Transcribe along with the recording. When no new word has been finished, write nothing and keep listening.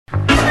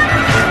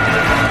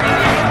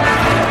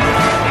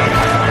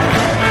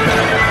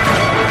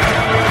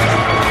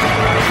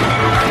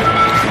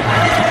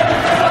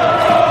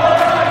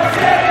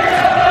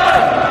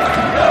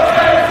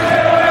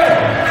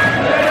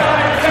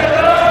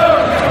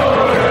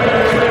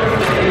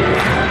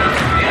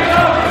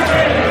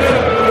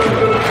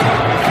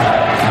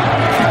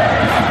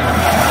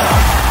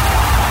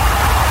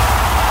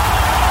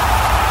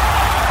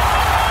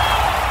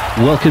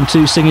Welcome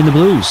to Singing the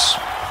Blues.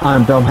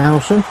 I'm Dom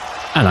Howson.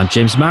 And I'm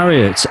James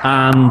Marriott,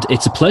 and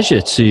it's a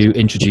pleasure to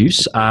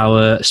introduce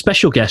our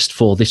special guest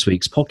for this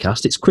week's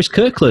podcast. It's Chris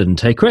Kirkland.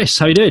 Hey Chris,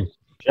 how you doing?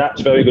 Yeah,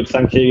 it's very good,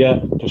 thank you. Yeah,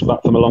 just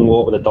back from a long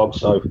walk with the dog,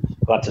 so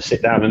glad to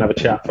sit down and have a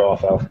chat for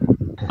half hour.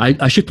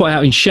 I should point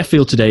out in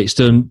Sheffield today it's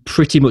done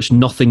pretty much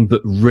nothing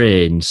but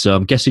rain, so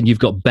I'm guessing you've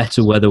got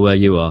better weather where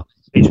you are.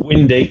 It's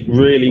windy,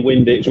 really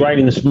windy. It's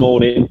raining this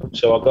morning,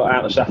 so I got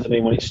out this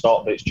afternoon when it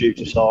stopped, but it's due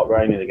to start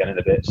raining again in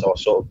a bit, so I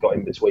sort of got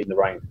in between the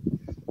rain.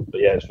 But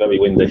yeah, it's very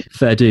windy.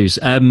 Fair dues.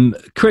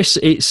 Chris,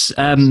 it's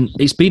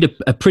been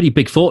a pretty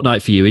big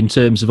fortnight for you in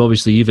terms of,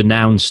 obviously, you've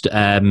announced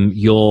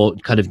your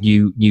kind of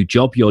new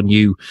job, your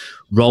new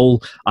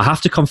role. I have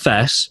to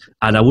confess,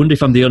 and I wonder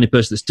if I'm the only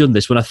person that's done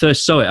this, when I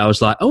first saw it, I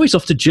was like, oh, he's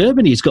off to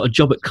Germany, he's got a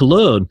job at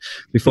Cologne,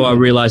 before I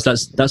realised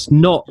that's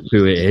not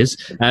who it is.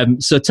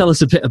 So tell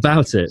us a bit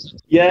about it.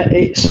 Yeah,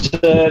 it's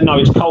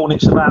Colne.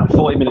 It's about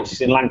 40 minutes.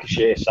 It's in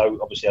Lancashire, so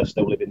obviously I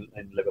still live in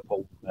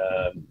Liverpool.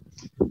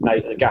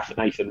 The gaffer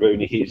Nathan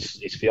Rooney, his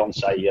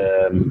fiancée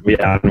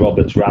Rhiannon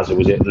Roberts Razza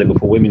was at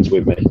Liverpool Women's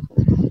with me.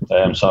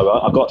 So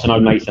I got to know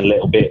Nathan a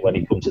little bit when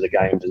he come to the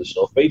games and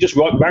stuff. But he just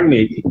rang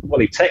me. Well,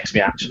 he texted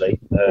me actually,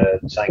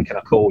 saying, "Can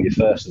I call you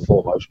first and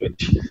foremost?"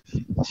 Which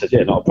I said,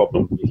 "Yeah, not a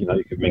problem. You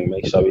can ring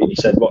me." So he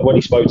said, when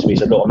he spoke to me, he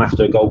said, "Look, I'm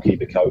after a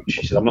goalkeeper coach."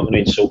 He said, "I'm not going to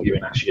insult you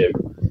and ask you.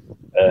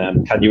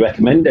 Can you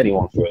recommend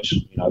anyone for us?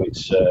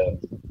 It's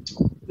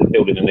they're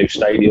building a new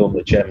stadium.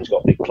 The chairman's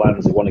got big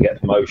plans. They want to get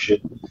promotion."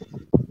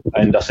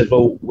 And I said,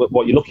 "Well,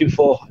 what are you looking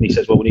for?" And he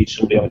says, "Well, we need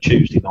somebody on a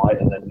Tuesday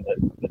night and then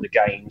at the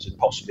games and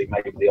possibly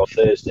maybe on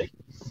Thursday."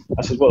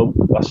 I said,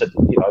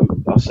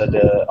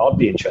 "I'd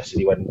be interested."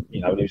 He went, and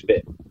he was a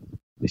bit,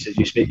 he said,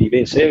 "You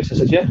being serious?" I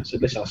said, "Yeah." I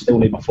said, "Listen, I still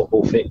need my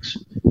football fix.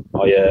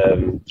 I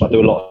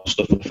do a lot of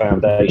stuff for the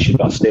foundation,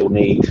 but I still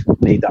need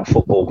that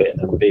football bit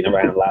and being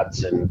around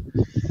lads and,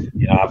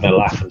 having a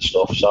laugh and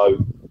stuff."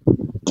 So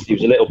he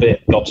was a little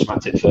bit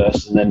gobsmacked at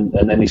first, and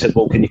then he said,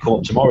 "Well, can you come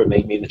up tomorrow and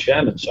meet me and the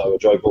chairman?" So I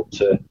drove up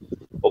to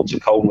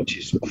Colne, which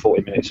is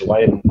 40 minutes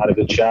away, and had a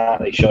good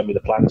chat. He showed me the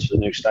plans for the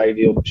new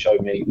stadium,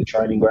 showed me the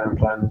training ground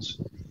plans,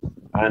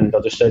 and I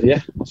just said, "Yeah."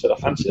 I said, "I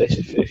fancy this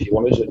if you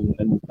want us,"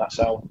 and that's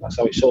how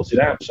it sorted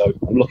out. So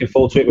I'm looking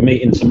forward to it. We're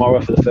meeting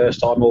tomorrow for the first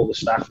time, all the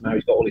staff. Now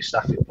he's got all his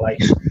staff in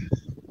place.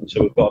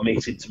 So we've got a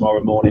meeting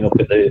tomorrow morning up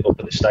at the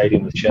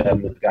stadium with the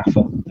chairman and the gaffer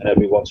and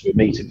everyone. So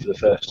we're meeting for the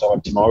first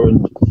time tomorrow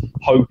and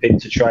hoping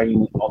to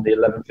train on the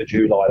 11th of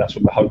July. That's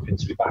when we're hoping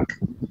to be back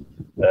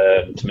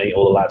to meet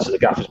all the lads. So the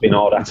gaffer's been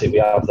hard at it. We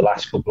have the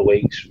last couple of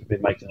weeks. We've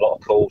been making a lot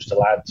of calls to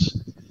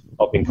lads.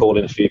 I've been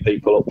calling a few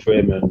people up for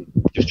him and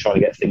just trying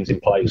to get things in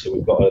place. So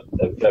we've got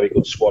a very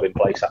good squad in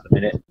place at the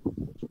minute.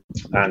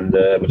 And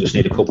we just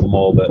need a couple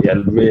more. But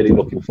yeah, really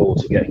looking forward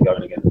to getting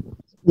going again.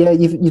 Yeah,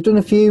 you've done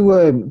a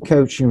few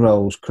coaching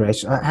roles,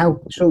 Chris. How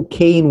so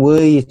keen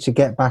were you to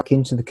get back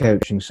into the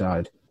coaching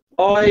side?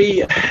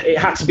 It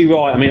had to be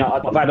right. I mean,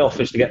 I've had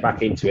offers to get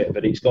back into it,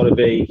 but it's got to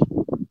be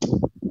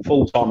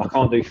full time. I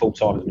can't do full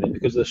time at the minute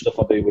because of the stuff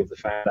I do with the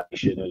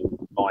foundation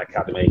and my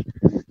academy.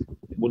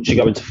 Once you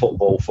go into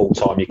football full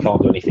time, you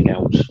can't do anything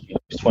else.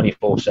 It's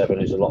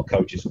 24/7, as a lot of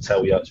coaches will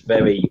tell you. It's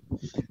very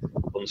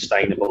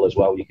unsustainable as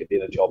well. You could be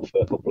in a job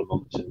for a couple of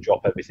months and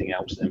drop everything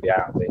else and then be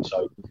out of it.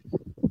 So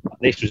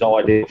this was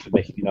ideal for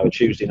me.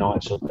 Tuesday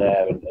nights up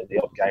there and the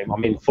odd game. I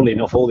mean, fully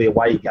enough, all the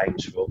away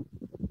games for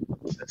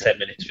 10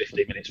 minutes,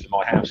 15 minutes from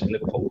my house in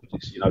Liverpool,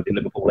 which is, the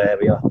Liverpool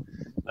area.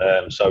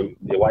 So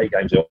the away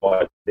games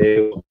are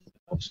ideal.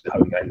 Obviously, the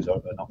home games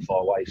are not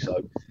far away.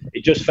 So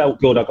it just felt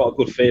good. I got a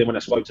good feeling when I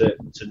spoke to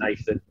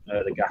Nathan,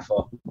 the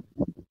gaffer,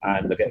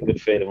 and I get a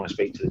good feeling when I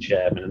speak to the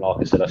chairman. And like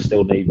I said, I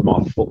still need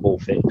my football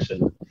fix.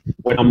 And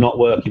when I'm not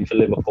working for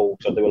Liverpool,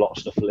 because I do a lot of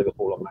stuff for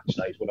Liverpool on match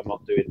days, when I'm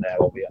not doing there,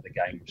 I'll be at the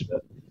games.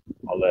 But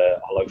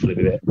I'll hopefully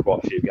be at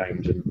quite a few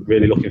games and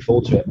really looking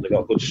forward to it. They've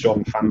got a good,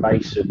 strong fan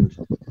base, and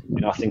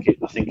I think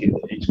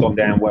it's gone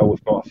down well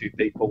with quite a few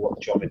people what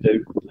they're trying to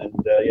do. And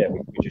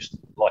we just,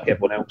 like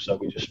everyone else, so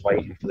we're just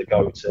waiting for the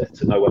go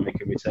to know when we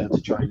can return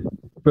to training.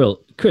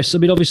 Well, Chris, I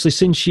mean, obviously,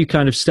 since you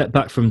kind of stepped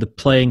back from the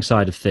playing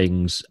side of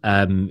things,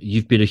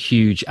 you've been a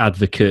huge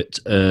advocate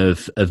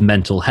of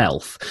mental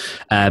health.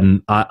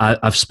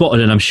 I've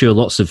spotted, and I'm sure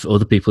lots of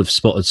other people have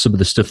spotted, some of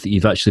the stuff that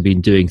you've actually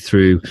been doing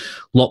through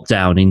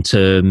lockdown in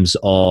terms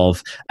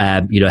of,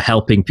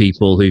 helping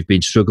people who've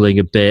been struggling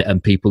a bit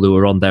and people who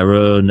are on their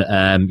own,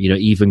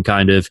 even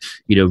kind of,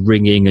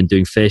 ringing and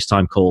doing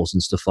FaceTime calls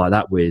and stuff like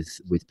that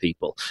with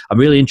people. I'm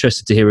really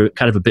interested to hear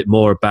kind of a bit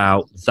more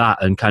about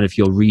that and kind of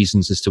your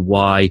reasons as to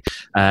why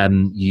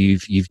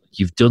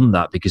you've done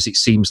that, because it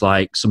seems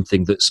like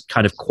something that's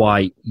kind of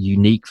quite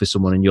unique for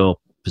someone in your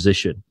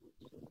position.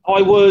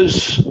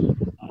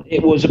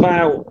 It was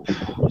about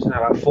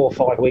 4 or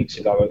 5 weeks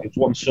ago. It was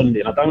one Sunday,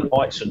 and I don't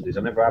like Sundays.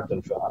 I never have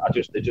done.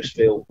 They just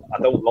feel,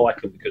 I don't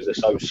like them because they're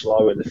so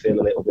slow and they feel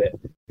a little bit.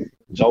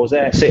 So I was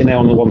sitting there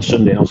on the one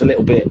Sunday, and I was a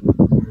little bit,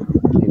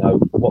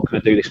 what can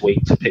I do this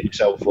week to pick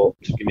myself up,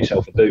 to give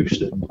myself a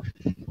boost? And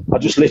I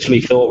just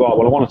literally thought, right,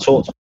 well, I want to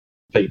talk to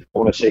people. I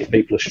want to see if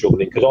people are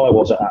struggling, because I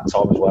was at that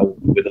time as well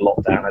with the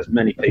lockdown, as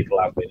many people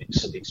have been.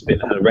 It's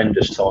been a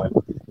horrendous time,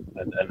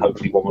 and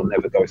hopefully one will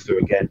never go through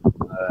again.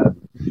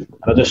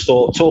 And I just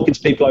thought talking to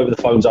people over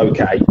the phone's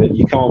okay, but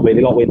you can't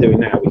really, like we're doing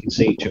now, we can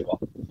see each other.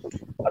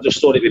 I just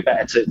thought it'd be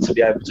better to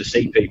be able to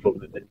see people,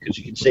 because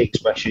you can see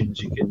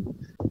expressions, you can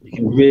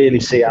really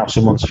see how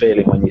someone's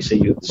feeling when you see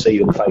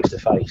them face to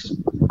face.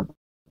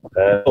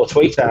 I'll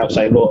tweet out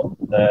saying, look,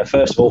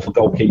 first of all, for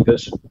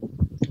goalkeepers,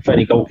 if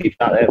any goalkeepers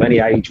out there of any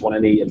age want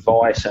any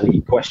advice,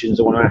 any questions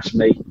they want to ask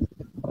me,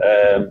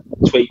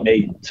 tweet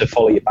me to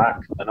follow you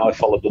back, and I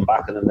followed them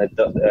back, and then they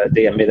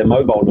DM me their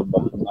mobile number.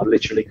 I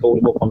literally called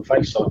them up on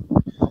FaceTime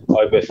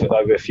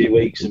over a few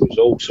weeks, and it was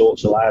all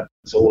sorts of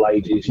lads, all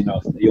ages. You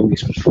know, the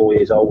youngest was 4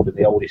 years old, and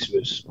the oldest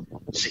was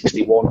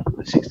 61,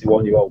 a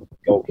 61-year-old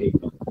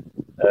goalkeeper.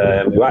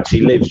 Who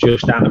actually lives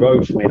just down the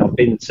road from me. And I've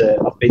been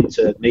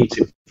to meet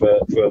him for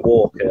a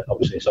walk,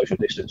 obviously a social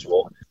distance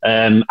walk.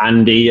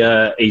 And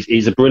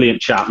he's a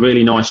brilliant chap,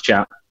 really nice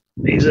chap.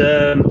 He's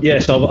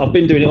so I've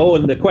been doing it all,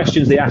 and the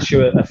questions they ask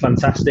you are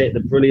fantastic.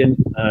 They're brilliant.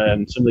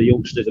 Some of the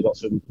youngsters have got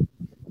some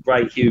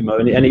great humour,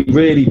 and he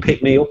really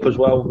picked me up as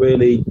well.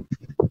 Really,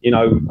 you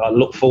know, I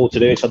look forward to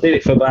doing it. So I did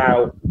it for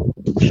about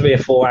 3 or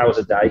 4 hours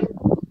a day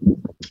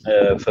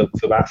for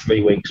about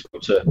 3 weeks,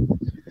 up to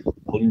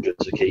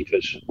hundreds of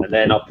keepers. And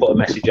then I put a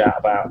message out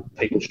about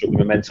people struggling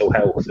with mental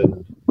health,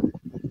 and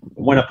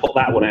when I put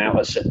that one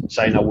out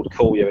saying I would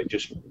call you,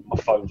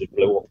 my phone just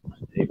blew up.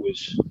 It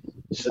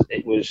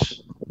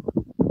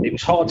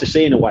was hard to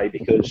see in a way,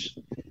 because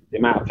the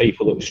amount of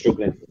people that were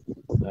struggling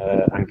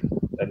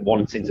and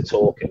wanting to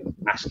talk and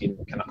asking,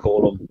 can I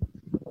call them?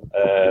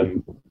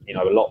 You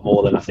know, a lot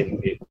more than I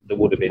think there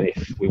would have been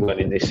if we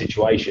weren't in this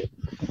situation.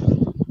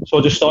 So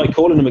I just started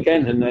calling them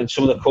again, and then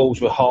some of the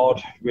calls were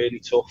hard, really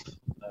tough.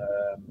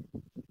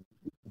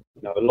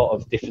 You know, a lot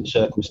of different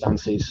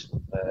circumstances,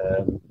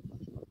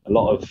 a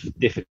lot of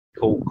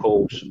difficult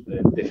calls,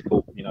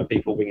 difficult, you know,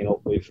 people ringing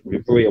up with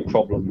real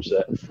problems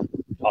that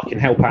I can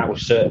help out with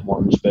certain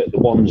ones, but the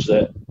ones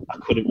that I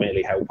couldn't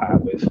really help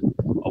out with,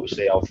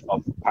 obviously I've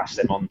passed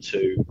them on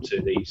to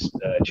these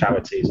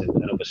charities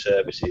and other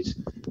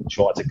services,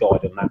 try to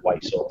guide them that way,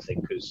 sort of thing.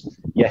 Because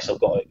yes,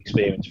 I've got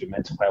experience with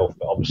mental health,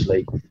 but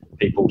obviously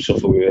people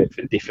suffer with it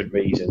for different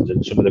reasons,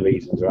 and some of the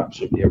reasons are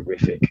absolutely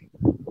horrific.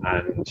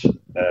 And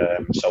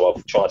so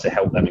I've tried to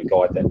help them and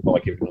guide them by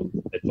giving them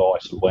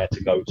advice on where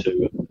to go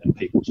to and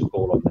people to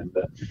call on them.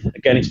 But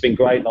again, it's been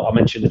great. Like I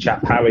mentioned, the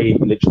chap Harry, he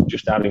lives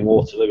just down in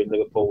Waterloo in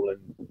Liverpool,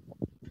 and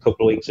a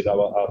couple of weeks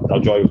ago I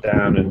drove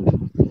down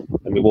and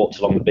we walked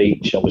along the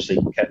beach, obviously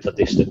kept a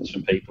distance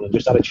from people, and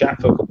just had a chat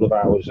for a couple of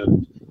hours.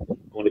 And I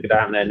want to go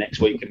down there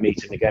next week and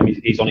meet him again.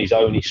 He's on his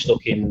own, he's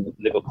stuck in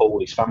Liverpool,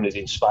 his family's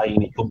in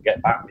Spain, he couldn't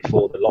get back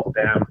before the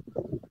lockdown.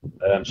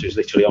 So he's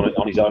literally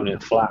on his own in a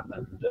flat,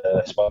 and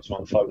spoke to him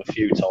on the phone a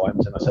few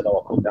times, and I said,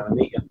 I'll come down and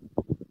meet you.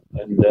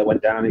 And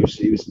went down, he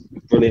was a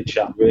brilliant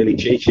chap, really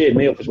cheered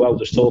me up as well,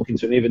 just talking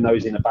to him, even though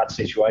he's in a bad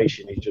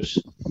situation. He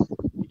just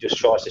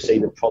tries to see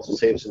the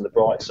positives and the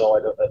bright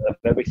side of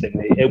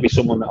everything. He'll be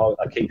someone that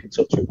I keep in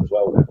touch with as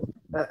well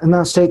now. And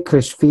that's it,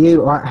 Chris. For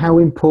you, how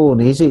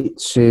important is it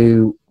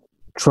to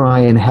try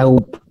and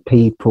help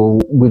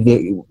people with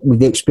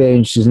the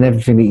experiences and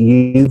everything that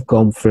you've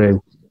gone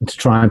through, to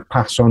try and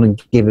pass on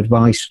and give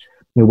advice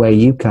in the way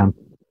you can?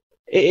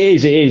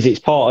 It is. It's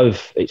part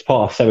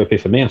of therapy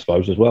for me, I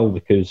suppose, as well,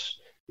 because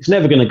it's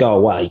never going to go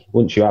away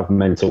once you have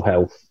mental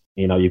health.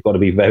 You know, you've got to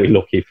be very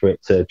lucky for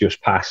it to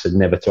just pass and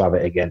never to have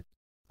it again.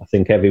 I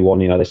think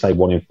everyone, you know, they say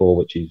 1 in 4,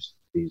 which is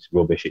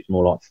rubbish. It's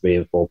more like 3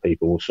 in 4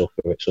 people will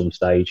suffer at some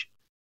stage.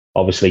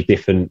 Obviously,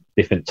 different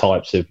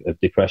types of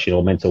depression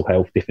or mental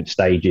health, different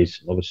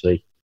stages,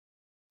 obviously.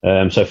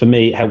 So for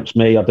me, it helps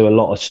me. I do a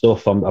lot of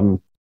stuff.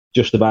 I'm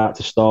just about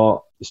to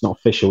start. It's not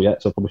official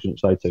yet, so I probably shouldn't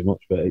say too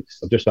much, but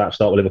I'm just about to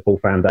start with Liverpool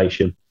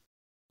Foundation,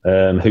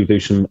 who do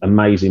some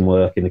amazing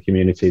work in the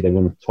community. They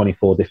run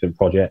 24 different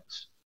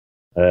projects,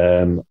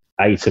 8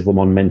 of them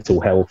on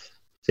mental health,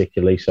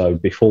 particularly. So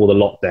before the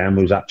lockdown,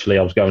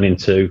 I was going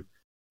into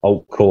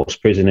Old Course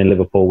Prison in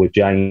Liverpool with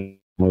Jane.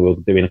 We were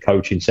doing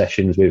coaching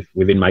sessions with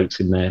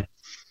inmates in there.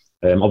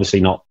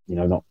 Obviously not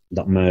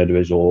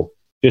murderers, or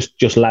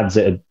just lads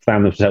that had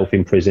found themselves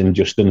in prison,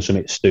 just done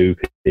something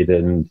stupid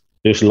and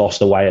just lost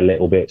the way a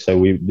little bit. So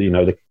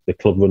the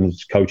club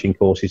runs coaching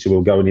courses, so we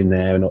were going in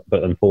there,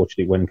 but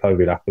unfortunately when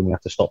COVID happened, we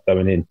had to stop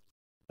going in.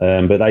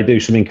 But they do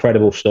some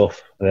incredible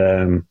stuff,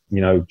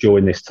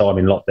 during this time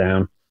in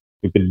lockdown.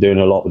 We've been doing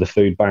a lot with the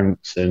food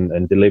banks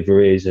and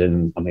deliveries,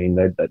 and I mean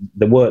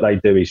the work they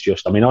do is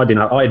just. I mean, I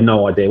had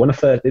no idea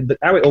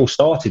how it all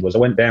started. Was I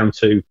went down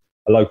to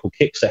a local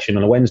kick session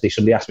on a Wednesday.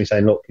 Somebody asked me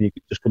saying, "Look, can you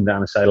just come down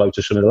and say hello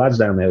to some of the lads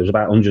down there?" There was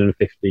about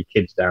 150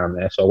 kids down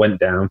there, so I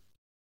went down,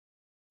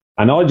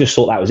 and I just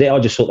thought that was it. I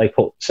just thought they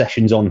put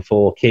sessions on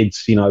for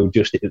kids,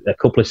 just a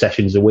couple of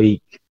sessions a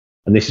week,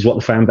 and this is what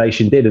the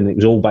foundation did, and it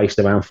was all based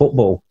around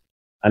football.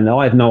 And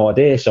I had no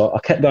idea, so I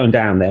kept going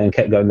down there and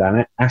kept going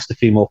down, asked a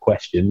few more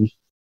questions.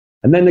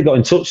 And then they got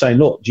in touch saying,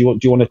 look, do you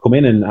want to come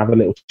in and have a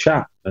little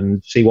chat?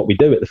 and see what we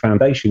do at the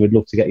foundation. We'd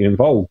love to get you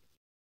involved.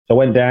 So I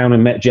went down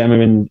and met Gemma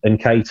and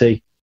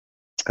Katie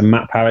and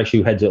Matt Parrish,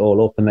 who heads it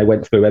all up, and they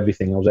went through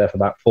everything. I was there for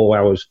about 4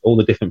 hours, all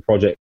the different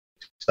projects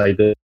they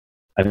do,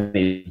 and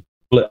it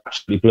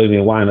absolutely blew me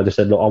away. And I just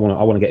said, look, I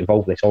want to get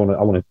involved with this. I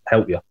want to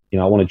help you. You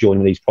know, I want to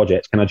join these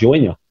projects. Can I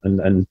join you?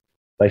 And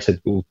they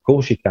said, well, of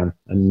course you can.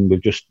 And we're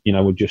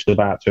just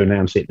about to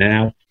announce it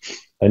now.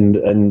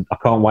 And I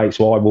can't wait.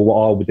 So what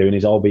I'll be doing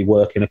is I'll be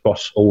working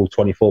across all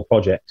 24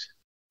 projects,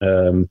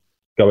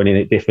 going in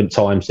at different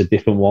times to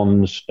different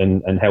ones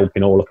and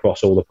helping all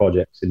across all the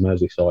projects in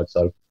Merseyside.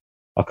 So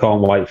I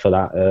can't wait for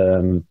that.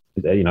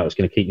 You know, it's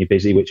going to keep me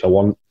busy, which I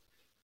want.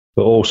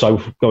 But also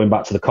going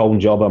back to the Colne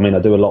job, I mean, I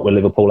do a lot with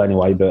Liverpool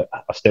anyway, but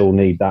I still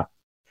need that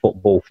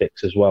football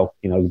fix as well.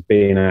 You know,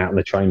 being out on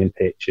the training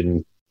pitch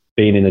and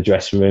being in the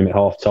dressing room at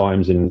half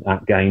times and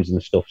at games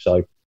and stuff.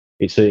 So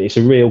it's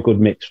a real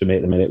good mix for me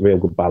at the minute, real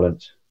good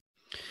balance.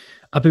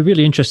 I'd be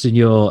really interested in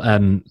your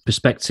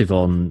perspective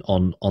on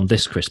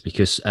this, Chris,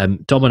 because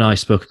Dom and I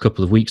spoke a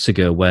couple of weeks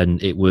ago when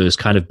it was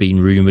kind of being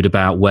rumoured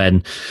about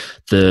when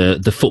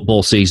the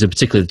football season,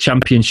 particularly the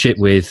Championship,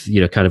 with,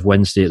 you know, kind of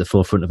Wednesday at the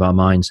forefront of our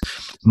minds,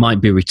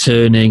 might be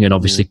returning, and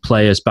obviously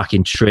players back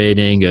in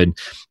training. And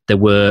there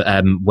were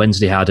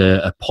Wednesday had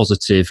a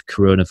positive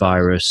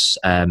coronavirus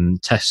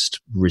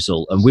test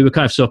result, and we were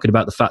kind of talking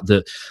about the fact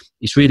that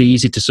it's really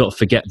easy to sort of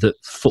forget that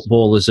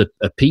footballers are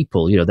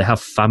people. You know, they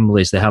have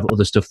families, they have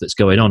other stuff that's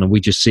going on, and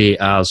we just see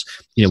it as,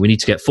 you know, we need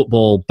to get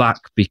football back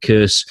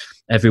because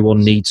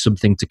everyone needs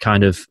something to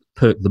kind of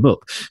perk them up.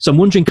 So I'm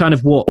wondering kind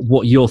of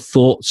what your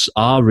thoughts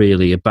are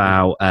really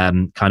about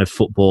kind of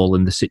football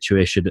and the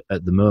situation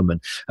at the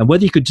moment, and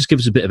whether you could just give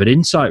us a bit of an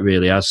insight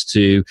really as to,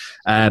 you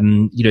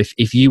know,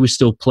 if you were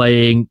still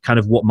playing, kind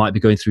of what might be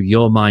going through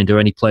your mind, or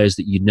any players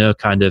that you know,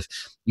 kind of,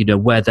 you know,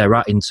 where they're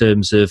at in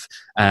terms of,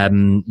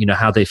 you know,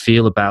 how they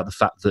feel about the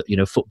fact that, you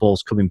know,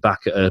 football's coming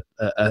back at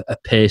a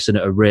pace and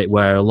at a rate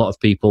where a lot of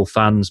people,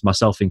 fans,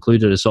 myself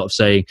included, are sort of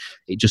saying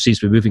it just seems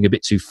to be moving a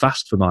bit too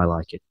fast for my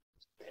liking.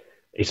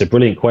 It's a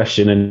brilliant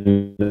question,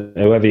 and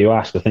whoever you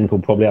ask, I think will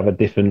probably have a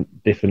different,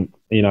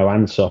 you know,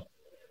 answer.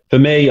 For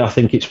me, I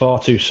think it's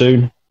far too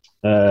soon.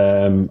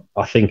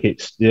 I think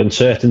it's the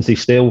uncertainty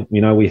still. You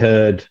know, we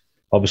heard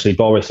obviously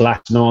Boris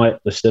last night.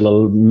 There's still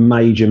a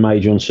major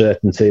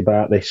uncertainty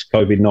about this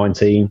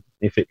COVID-19.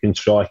 If it can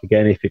strike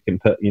again, if it can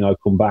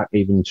come back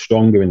even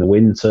stronger in the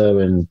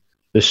winter, and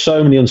there's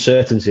so many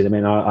uncertainties. I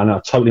mean,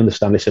 I totally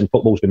understand this, and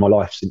football's been my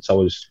life since I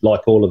was,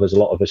 like all of us, a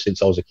lot of us,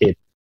 since I was a kid.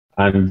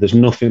 And there's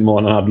nothing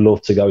more than I'd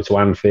love to go to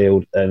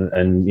Anfield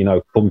and you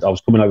know, I was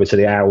coming over to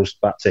the Owls,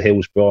 back to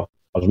Hillsborough.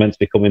 I was meant to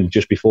be coming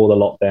just before the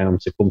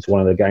lockdown to come to one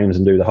of the games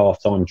and do the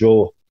half-time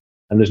draw.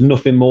 And there's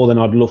nothing more than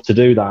I'd love to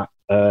do that.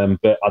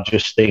 But I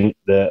just think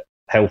that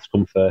health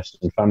comes first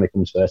and family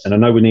comes first. And I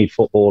know we need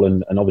football,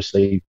 and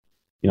obviously,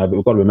 you know, but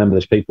we've got to remember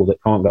there's people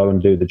that can't go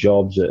and do the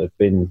jobs, that have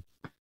been,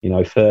 you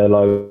know,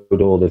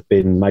 furloughed, or they've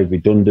been made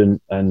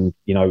redundant. And,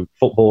 you know,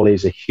 football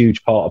is a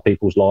huge part of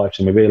people's lives,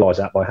 and we realise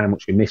that by how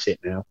much we miss it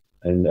now.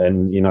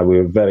 And you know, we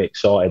were very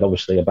excited,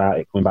 obviously, about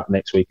it coming back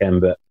next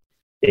weekend. But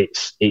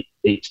it's.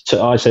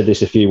 I said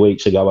this a few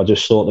weeks ago. I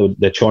just thought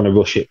they're trying to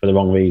rush it for the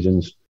wrong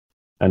reasons.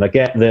 And I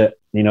get that,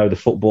 you know, the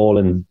football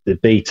and the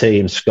BT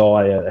and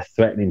Sky are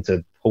threatening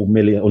to pull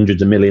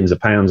hundreds of millions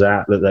of pounds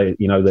out that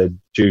they're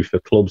due for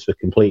clubs for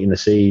completing the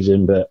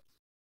season. But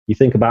you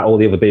think about all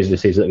the other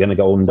businesses that are going to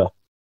go under,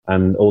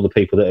 and all the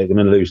people that are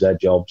going to lose their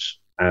jobs,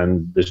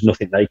 and there's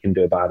nothing they can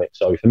do about it.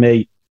 So for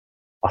me,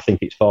 I think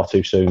it's far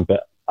too soon.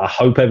 But I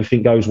hope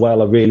everything goes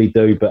well. I really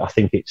do. But I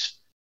think it's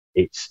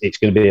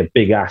going to be a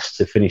big ask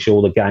to finish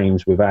all the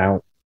games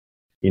without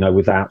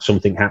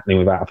something happening,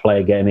 without a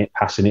player getting it,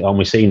 passing it on.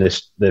 We've seen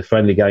the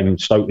friendly game in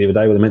Stoke the other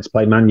day where they're meant to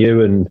play Man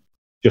U and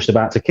just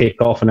about to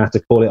kick off and had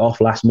to call it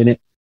off last minute.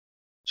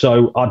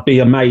 So I'd be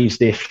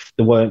amazed if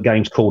there weren't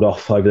games called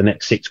off over the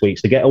next 6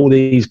 weeks. To get all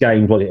these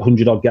games,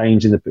 100-odd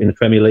games in the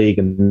Premier League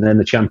and then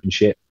the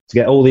Championship, to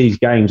get all these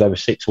games over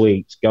 6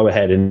 weeks, go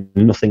ahead and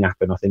nothing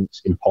happen, I think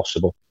it's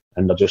impossible.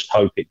 And I just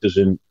hope it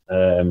doesn't,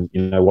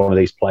 one of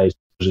these players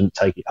doesn't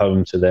take it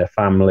home to their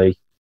family.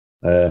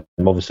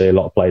 Obviously, a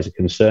lot of players are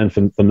concerned.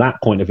 From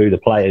that point of view, the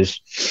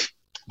players,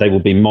 they will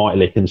be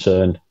mightily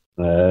concerned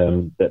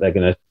that they're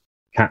going to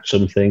catch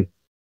something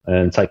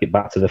and take it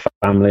back to the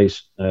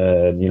families. We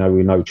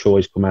know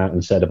Troy's come out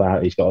and said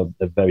about he's got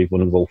a very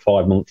vulnerable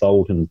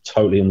 5-month-old, and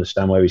totally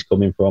understand where he's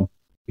coming from.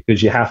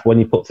 Because when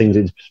you put things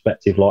into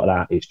perspective like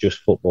that, it's just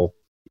football.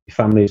 Your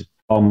family's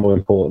far more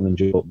important than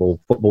just football.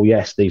 Football,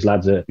 yes, these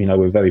lads are,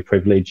 we're very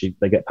privileged.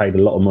 They get paid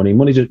a lot of money.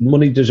 Money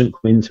doesn't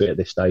come into it at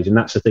this stage, and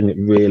that's the thing that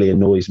really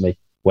annoys me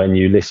when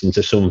you listen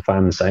to some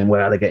fans saying,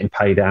 well, they're getting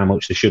paid how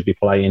much they should be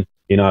playing.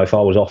 If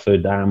I was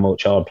offered how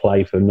much I'd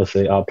play for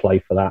nothing, I'd play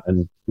for that.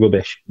 And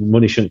rubbish.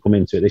 Money shouldn't come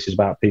into it. This is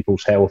about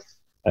people's health.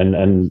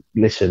 And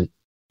listen,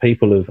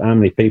 how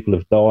many people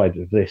have died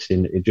of this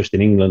just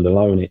in England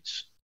alone?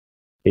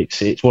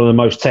 It's one of the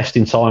most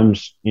testing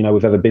times,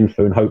 we've ever been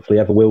through, and hopefully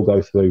ever will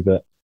go through.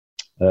 But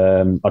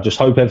I just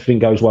hope everything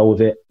goes well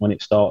with it when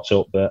it starts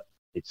up. But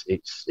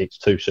it's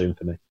too soon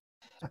for me.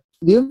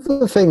 The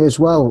other thing as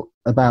well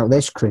about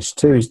this, Chris,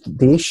 too, is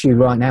the issue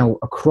right now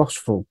across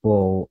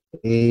football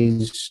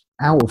is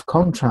out of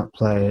contract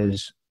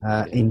players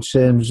in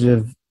terms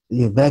of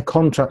their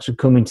contracts are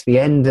coming to the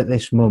end of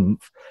this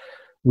month.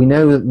 We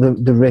know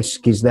that the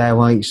risk is there,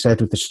 like you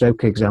said, with the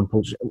Stoke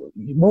examples.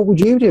 What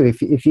would you do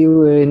if you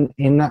were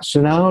in that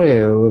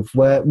scenario of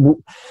where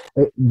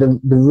the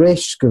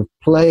risk of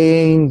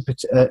playing,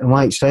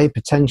 like you say,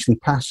 potentially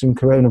passing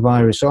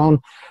coronavirus on,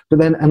 but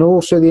then and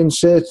also the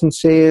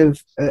uncertainty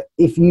of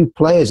if you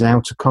play as an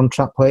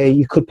out-of-contract player,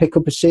 you could pick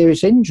up a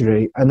serious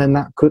injury, and then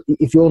that could,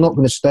 if you're not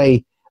going to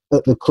stay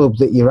at the club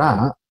that you're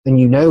at, and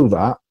you know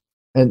that,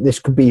 and this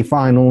could be your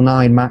final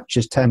 9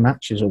 matches, 10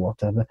 matches or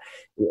whatever.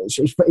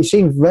 It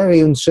seems very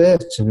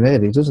uncertain,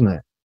 really, doesn't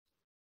it?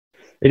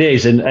 It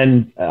is,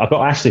 and I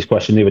got asked this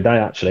question the other day,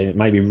 actually, and it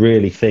made me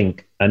really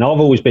think. And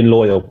I've always been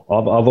loyal.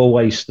 I've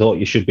always thought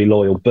you should be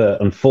loyal, but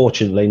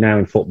unfortunately now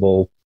in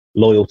football,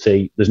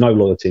 there's no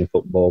loyalty in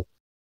football.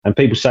 And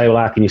people say, well,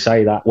 how can you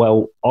say that?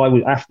 Well,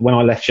 when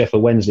I left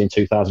Sheffield Wednesday in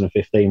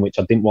 2015, which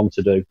I didn't want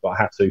to do, but I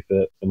had to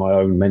for my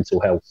own mental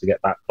health to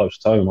get back close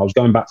to home, I was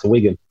going back to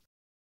Wigan.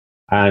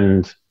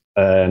 And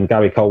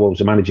Gary Colwell was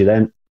the manager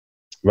then,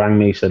 rang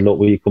me, said, look,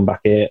 will you come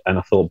back here? And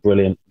I thought,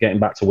 brilliant, getting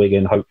back to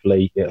Wigan,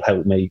 hopefully it'll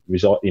help me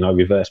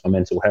reverse my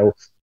mental health,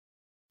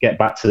 get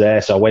back to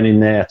there. So I went in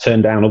there,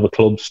 turned down other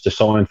clubs to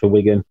sign for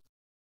Wigan.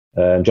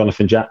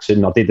 Jonathan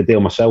Jackson, I did the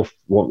deal myself.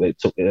 It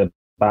took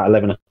about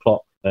 11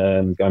 o'clock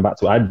going back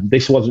to it.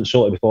 This wasn't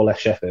sorted before I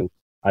left Sheffield.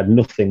 I had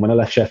nothing. When I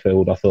left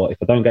Sheffield, I thought, if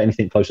I don't get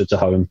anything closer to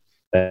home,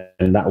 then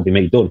that will be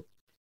me done.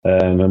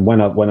 And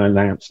when I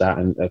announced that,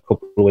 and a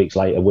couple of weeks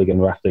later, Wigan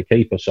were after a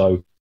keeper.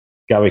 So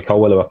Gary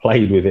Colwell, I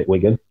played with at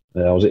Wigan.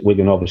 I was at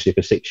Wigan obviously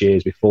for 6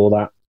 years before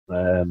that.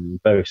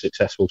 Very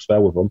successful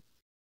spell with them.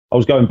 I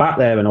was going back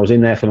there, and I was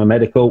in there for my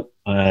medical.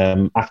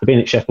 After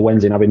being at Sheffield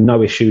Wednesday and having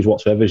no issues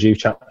whatsoever, as you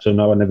chaps will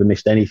know, I never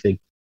missed anything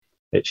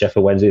at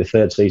Sheffield Wednesday. The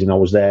 3rd season I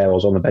was there, I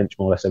was on the bench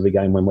more or less every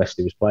game when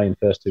Wesley was playing.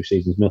 First 2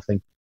 seasons,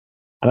 nothing.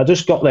 And I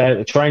just got there at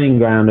the training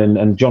ground,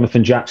 and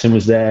Jonathan Jackson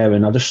was there,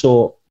 and I just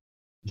thought,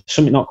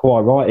 something not quite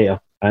right here.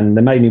 And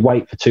they made me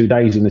wait for 2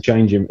 days in the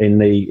changing in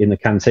the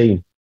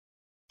canteen.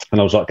 And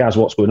I was like, Gaz,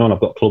 what's going on? I've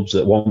got clubs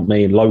that want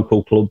me,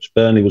 local clubs.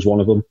 Burnley was one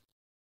of them.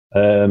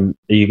 Are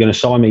you going to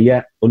sign me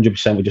yet?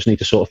 100%. We just need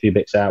to sort a few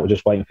bits out. We're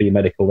just waiting for your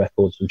medical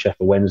records from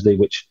Sheffield Wednesday,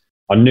 which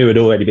I knew had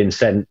already been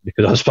sent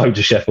because I spoke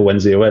to Sheffield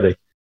Wednesday already.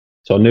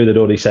 So I knew they'd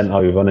already sent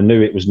over, and I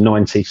knew it was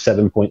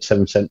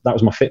 97.7%. That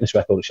was my fitness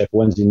record at Sheffield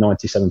Wednesday,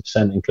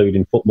 97%,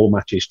 including football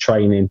matches,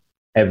 training,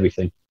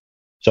 everything.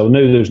 So I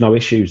knew there was no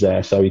issues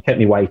there. So he kept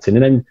me waiting.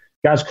 And then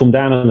Gaz come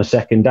down on the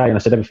 2nd day, and I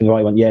said, everything right?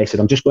 He went, yeah. He said,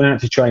 I'm just going out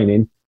to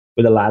training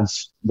with the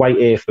lads. Wait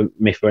here for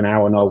me for an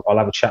hour, and I'll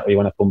have a chat with you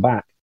when I come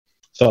back.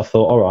 So I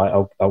thought, all right,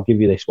 I'll give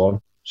you this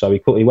one. So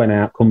he went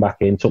out, come back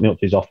in, took me up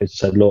to his office and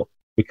said, look,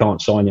 we can't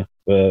sign you.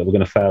 We're going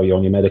to fail you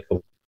on your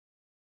medical.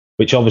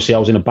 Which obviously I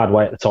was in a bad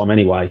way at the time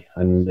anyway,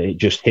 and it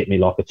just hit me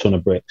like a ton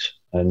of bricks.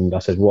 And I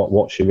said,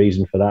 what's your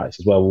reason for that? He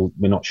says, well,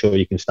 we're not sure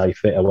you can stay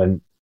fit. I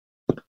went,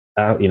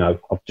 I've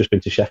just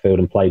been to Sheffield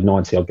and played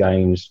 90 odd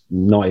games.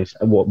 90,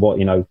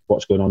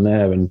 what's going on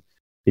there? And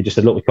he just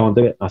said, look, we can't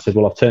do it. I said,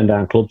 well, I've turned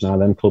down clubs now.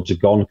 Then clubs are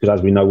gone, because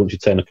as we know, once you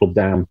turn a club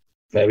down,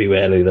 very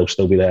rarely they'll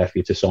still be there for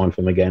you to sign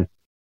for them again.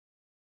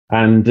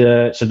 And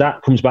so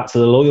that comes back to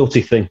the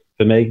loyalty thing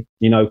for me.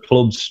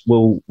 Clubs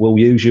will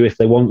use you if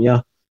they want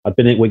you. I'd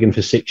been at Wigan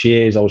for 6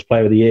 years. I was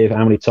player of the year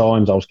how many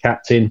times? I was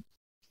captain,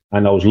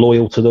 and I was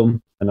loyal to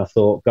them. And I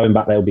thought going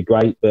back there would be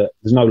great, but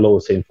there's no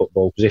loyalty in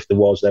football, because if there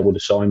was, they would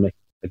have signed me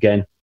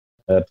again,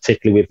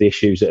 particularly with the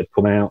issues that had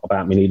come out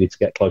about me needing to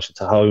get closer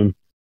to home.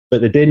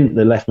 But they didn't.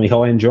 They left me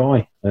high and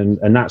dry.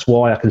 And that's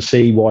why I can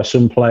see why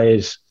some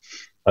players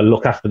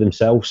look after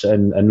themselves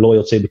and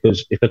loyalty,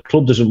 because if a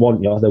club doesn't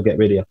want you, they'll get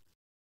rid of you.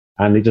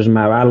 And it doesn't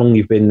matter how long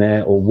you've been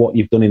there or what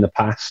you've done in the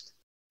past.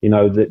 They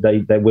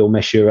will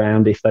mess you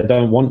around if they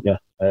don't want you.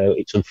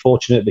 It's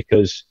unfortunate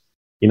because,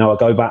 I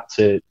go back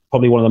to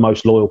probably one of the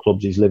most loyal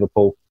clubs is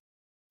Liverpool.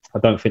 I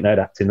don't think they'd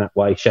act in that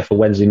way. Sheffield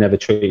Wednesday never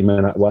treated me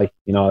in that way.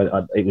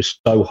 It was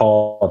so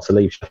hard to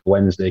leave Sheffield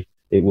Wednesday.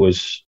 It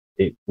was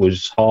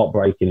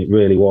heartbreaking. It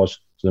really was.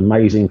 It's an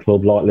amazing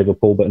club like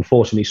Liverpool, but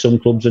unfortunately some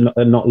clubs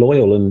are not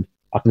loyal, and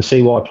I can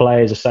see why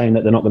players are saying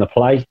that they're not going to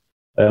play.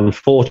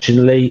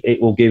 Unfortunately,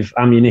 it will give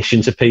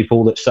ammunition to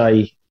people that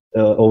say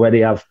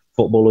already have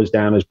footballers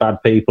down as bad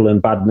people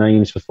and bad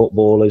names for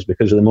footballers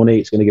because of the money.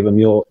 It's going to give them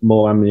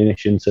more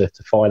ammunition to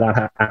fire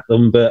that at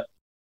them, but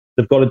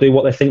they've got to do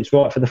what they think's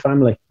right for the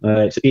family.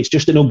 It's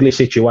just an ugly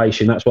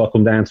situation. That's why I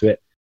come down to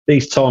it.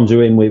 These times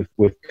we're in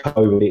with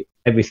COVID,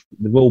 the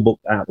rule book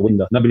out the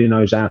window. Nobody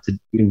knows how to.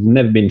 We've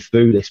never been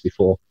through this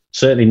before.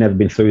 Certainly never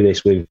been through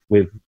this with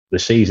the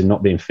season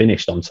not being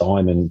finished on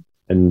time and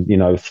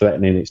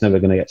threatening it's never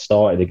going to get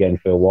started again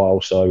for a while.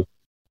 So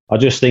I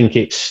just think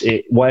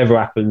whatever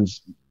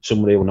happens,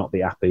 somebody will not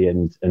be happy,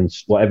 and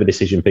whatever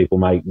decision people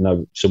make,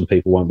 some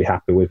people won't be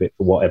happy with it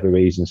for whatever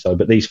reason. So,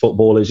 but these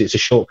footballers, it's a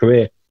short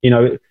career.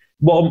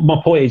 What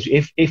my point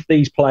is, if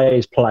these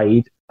players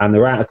played and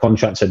they're out of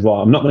contract, said,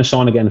 right, I'm not going to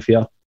sign again for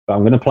you, but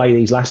I'm going to play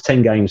these last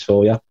 10 games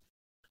for you.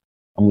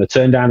 I'm going to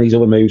turn down these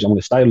other moves. I'm going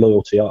to stay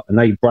loyal to you. And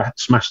they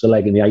smashed the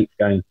leg in the 8th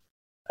game.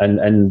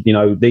 And you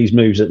know, these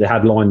moves that they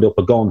had lined up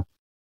are gone.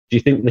 Do you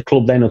think the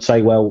club then would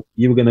say, well,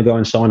 you were going to go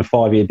and sign a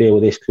 5-year deal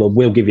with this club.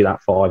 We'll give you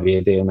that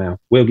 5-year deal now.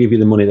 We'll give you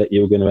the money that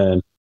you were going to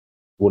earn.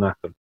 Wouldn't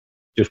happen.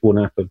 Just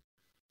wouldn't happen.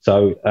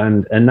 So,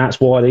 and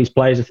that's why these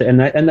players are,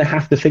 and they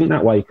have to think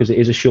that way, because it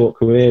is a short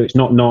career. It's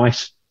not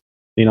nice.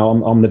 You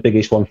know, I'm the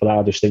biggest one for that.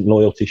 I just think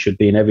loyalty should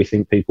be in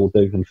everything people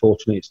do.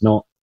 Unfortunately, it's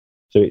not.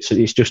 So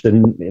it's just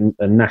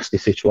a nasty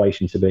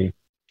situation to be in.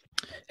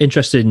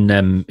 Interested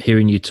in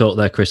hearing you talk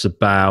there, Chris,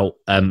 about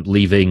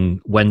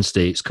leaving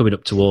Wednesday. It's coming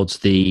up towards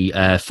the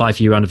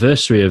 5-year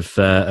anniversary of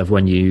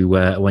when you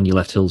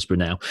left Hillsborough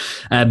now.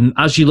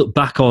 As you look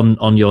back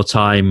on your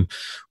time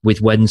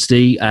with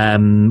Wednesday,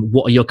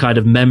 what are your kind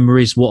of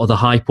memories? What are the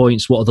high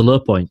points? What are the low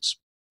points?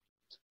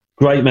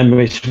 Great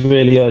memories,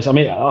 really is. I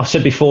mean, I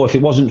said before, if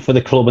it wasn't for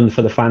the club and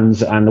for the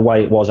fans and the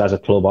way it was as a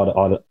club,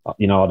 I'd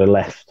have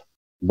left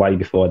way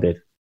before I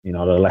did. You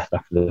know, I'd have left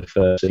after the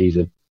first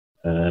season.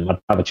 I'd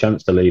have a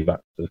chance to leave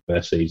after the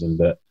first season,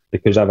 but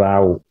because of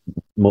how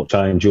much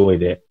I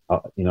enjoyed it, I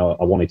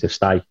wanted to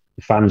stay.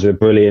 The fans are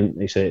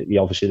brilliant. It's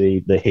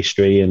obviously the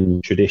history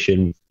and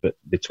tradition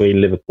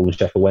between Liverpool and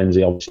Sheffield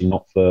Wednesday, obviously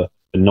not for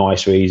a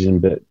nice reason,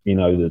 but you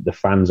know, the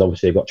fans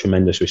obviously have got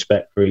tremendous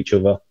respect for each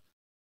other.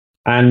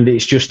 And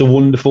it's just a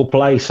wonderful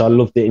place. I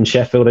loved it in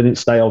Sheffield.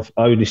 I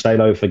only stayed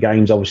over for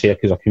games, obviously,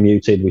 because I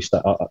commuted. We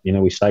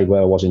stayed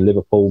where I was in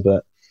Liverpool,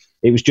 but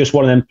it was just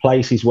one of them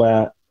places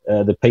where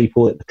the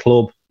people at the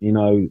club, you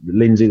know,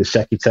 Lindsay, the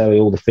secretary,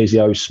 all the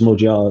physios,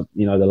 Smudger,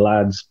 you know, the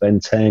lads, Ben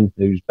 10,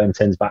 Ben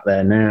 10's back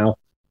there now.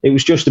 It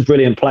was just a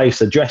brilliant place.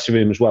 The dressing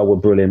room as well were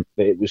brilliant.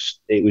 But it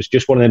was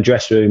just one of them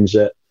dressing rooms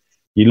that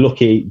you're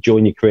lucky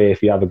during your career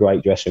if you have a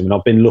great dressing room. And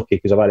I've been lucky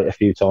because I've had it a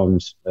few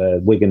times.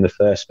 Wigan the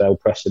first spell,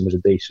 Preston was a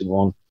decent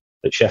one.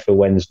 But Sheffield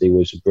Wednesday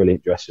was a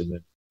brilliant dressing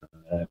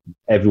room.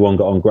 Everyone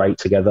got on great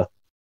together.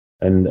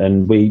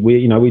 And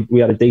we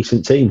had a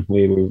decent team.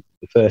 We were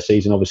the first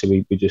season,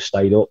 obviously we just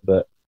stayed up,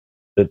 but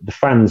the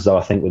fans, though,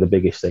 I think were the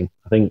biggest thing.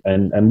 I think,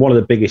 and one of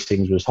the biggest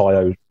things was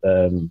Hyo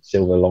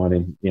silver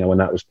lining. You know, when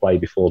that was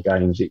played before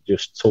games, it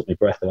just took my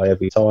breath away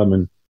every time,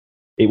 and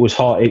it was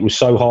hard. It was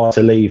so hard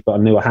to leave, but I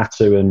knew I had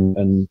to,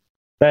 and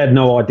they had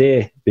no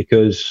idea,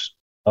 because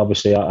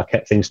obviously I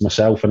kept things to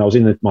myself, and I was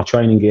in my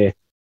training gear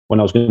when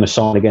I was going to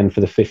sign again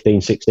for the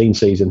 15-16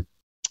 season.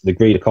 We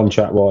agreed a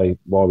contract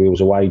while we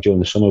was away during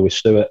the summer with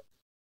Stuart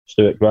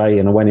Gray,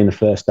 and I went in the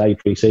first day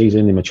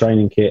pre-season in my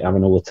training kit,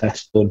 having all the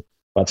tests done.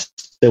 But I'd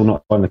still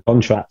not signed the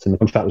contract, and the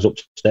contract was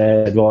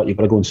upstairs. Right, you've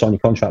got to go and sign your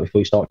contract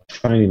before you start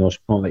training, or else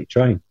we can't let you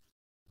train.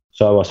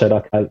 So I said,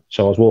 okay.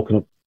 So I was walking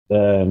up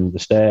the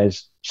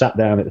stairs, sat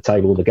down at the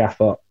table with the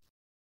gaffer,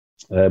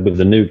 with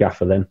the new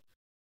gaffer then,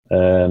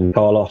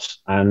 Carlos,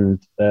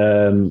 and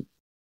pen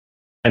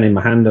in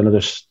my hand, and I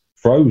just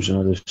froze, and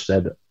I just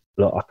said,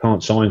 look, I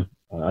can't sign.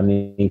 I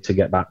need to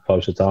get back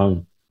closer to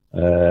home.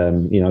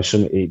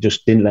 It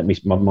just didn't let me.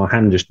 My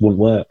hand just wouldn't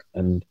work,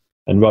 and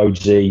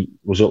Rhodesy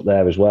was up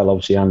there as well.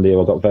 Obviously, Andy,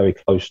 I got very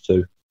close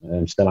to,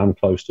 and still am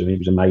close to. He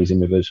was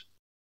amazing with us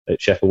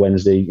at Sheffield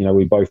Wednesday. You know,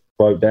 we both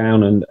broke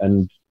down,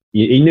 and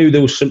he knew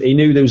there was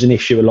an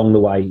issue along the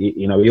way.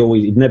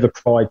 He never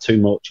cried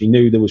too much. He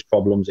knew there was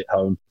problems at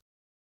home,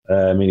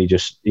 and he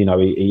just,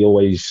 he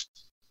always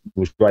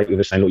was great with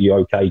us, saying, "Look, you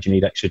okay? Do you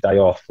need extra day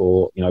off?"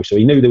 Or so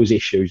he knew there was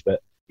issues, but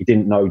he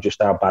didn't know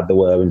just how bad they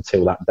were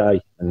until that day.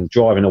 And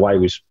driving away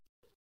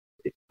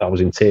I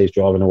was in tears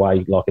driving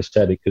away, like I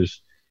said,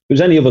 because if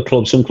there's any other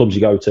club, some clubs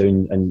you go to,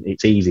 and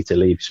it's easy to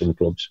leave some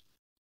clubs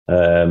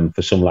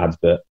for some lads,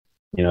 but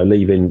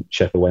leaving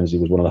Sheffield Wednesday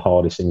was one of the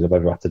hardest things I've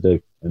ever had to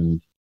do,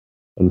 and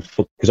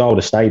because I would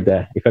have stayed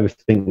there if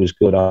everything was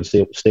good, I'd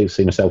still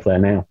see myself there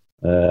now.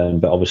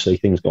 But obviously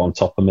things got on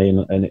top of me,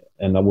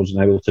 and I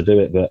wasn't able to do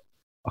it. But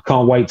I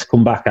can't wait to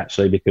come back,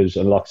 actually, because,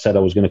 and like I said, I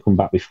was going to come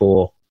back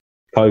before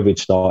COVID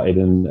started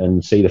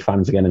and see the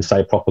fans again and say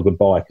a proper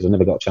goodbye, because I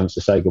never got a chance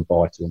to say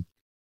goodbye to them.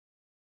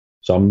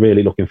 So I'm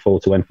really looking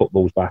forward to when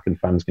football's back and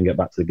fans can get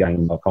back to the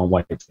game. I can't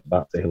wait to get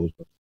back to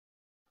Hillsborough.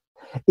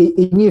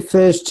 In your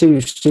first 2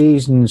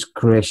 seasons,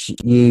 Chris,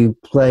 you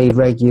played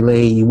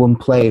regularly. You won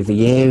Player of the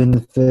Year in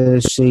the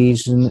first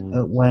season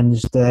at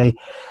Wednesday.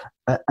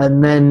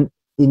 And then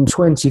in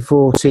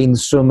 2014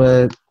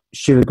 summer,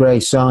 Stuart Gray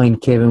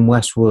signed Kieran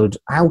Westwood.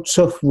 How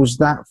tough was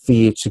that for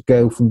you to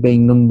go from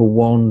being number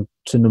 1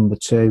 to number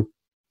 2?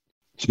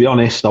 To be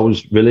honest, I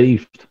was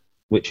relieved,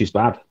 which is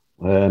bad,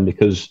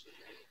 because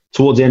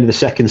towards the end of the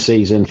second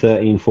season,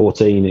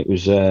 13-14, it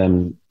was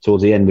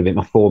towards the end of it,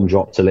 my form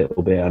dropped a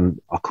little bit, and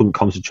I couldn't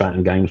concentrate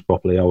on games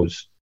properly. I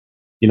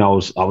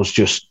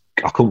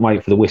couldn't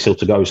wait for the whistle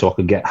to go so I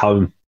could get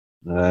home,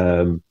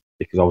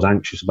 because I was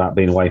anxious about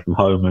being away from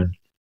home,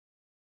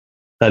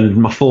 and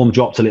my form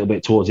dropped a little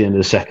bit towards the end of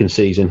the second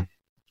season,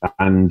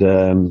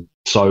 and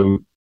so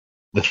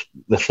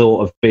the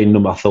thought of being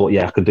number, I thought,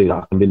 yeah, I can do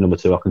that. I can be number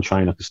 2. I can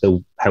train. I can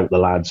still help the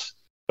lads.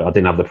 But I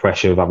didn't have the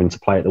pressure of having to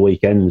play at the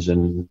weekends,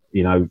 and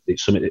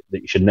it's something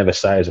that you should never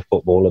say as a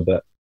footballer.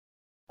 But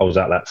I was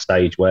at that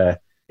stage where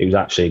it was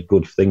actually a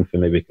good thing for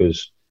me,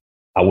 because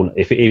I wouldn't,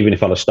 even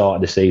if I'd have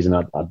started the season,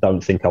 I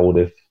don't think I would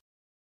have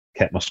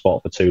kept my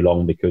spot for too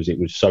long, because it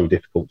was so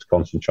difficult to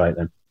concentrate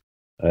then,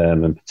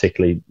 and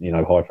particularly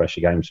high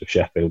pressure games for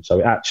Sheffield. So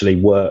it actually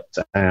worked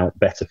out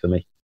better for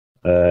me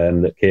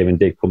that Kieran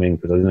did come in,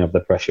 because I didn't have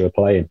the pressure of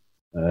playing,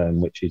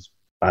 which is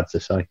bad to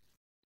say.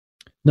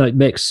 No, it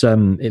makes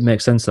sense.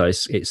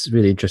 That it's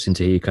really interesting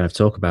to hear you kind of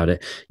talk about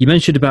it. You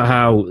mentioned about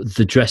how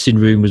the dressing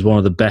room was one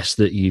of the best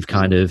that you've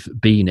kind of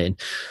been in.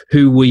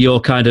 Who were your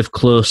kind of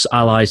close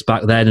allies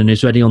back then, and is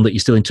there anyone that you're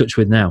still in touch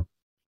with now?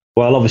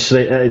 Well,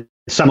 obviously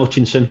Sam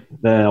Hutchinson.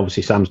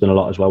 Obviously Sam's done a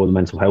lot as well with the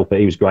mental health, but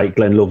he was great.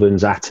 Glenn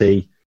Lovens,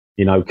 Atty,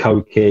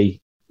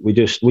 Koki. We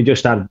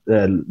just had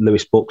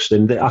Lewis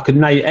Buxton. I could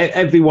name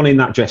everyone in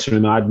that dressing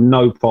room. I had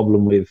no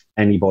problem with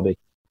anybody,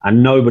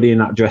 and nobody in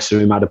that dressing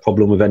room had a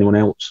problem with anyone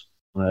else.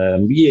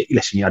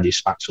 Listen, you had your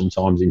spat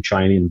sometimes in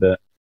training, but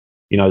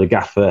the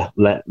gaffer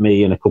let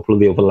me and a couple of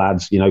the other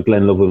lads.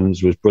 Glenn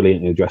Lovens was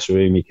brilliant in the dressing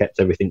room. He kept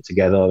everything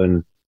together,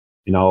 and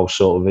I was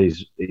sort of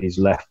his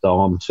left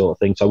arm sort of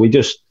thing. So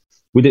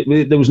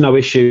there was no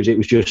issues. It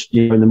was just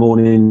in the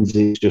mornings,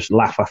 it's just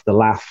laugh after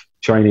laugh.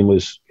 Training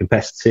was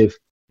competitive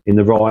in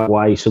the right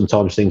way.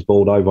 Sometimes things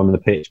balled over on the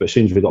pitch, but as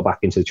soon as we got back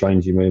into the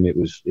changing room, it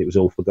was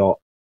all forgot.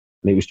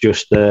 And it was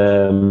just,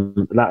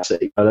 that's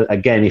it.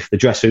 Again, if the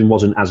dressing room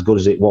wasn't as good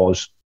as it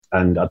was,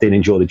 and I didn't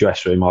enjoy the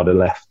dressing room, I'd have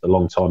left a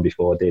long time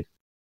before I did.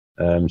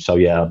 So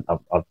yeah,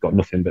 I've got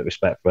nothing but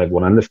respect for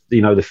everyone. And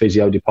the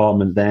physio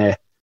department there,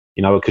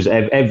 because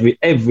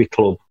every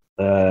club,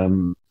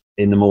 in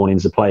the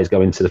mornings, the players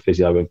go into the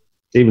physio room,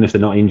 even if they're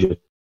not injured,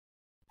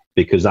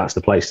 because that's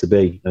the place to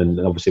be. And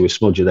obviously with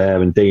Smudger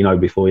there, and Dino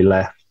before he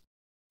left,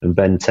 and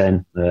Ben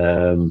 10,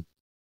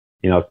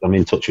 I'm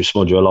in touch with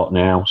Smudger a lot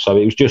now. So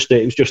it was just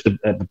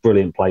a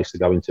brilliant place to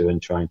go into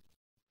and train.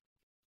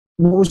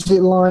 What was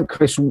it like,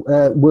 Chris,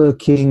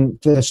 working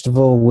first of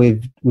all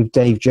with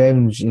Dave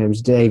Jones? It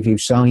was Dave who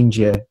signed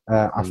you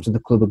after the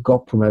club had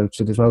got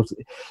promoted as well.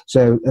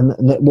 So, and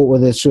what were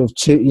the sort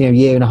of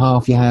year and a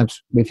half you had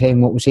with him?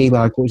 What was he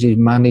like? What was his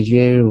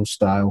managerial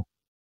style?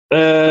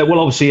 Well,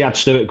 obviously he had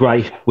Stuart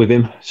Gray with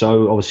him.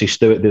 So obviously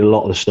Stuart did a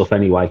lot of the stuff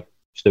anyway.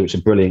 Stuart's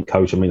a brilliant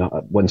coach. I mean,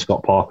 when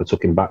Scott Parker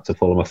took him back to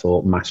Fulham, I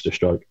thought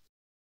masterstroke,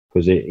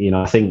 because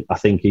I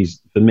think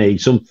he's, for me,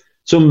 some,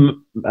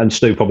 and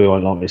Stu probably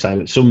won't like me saying,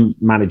 but some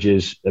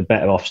managers are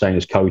better off staying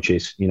as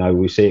coaches.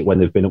 We see it when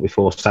they've been up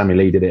before. Sammy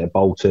Lee did it at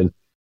Bolton.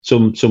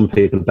 Some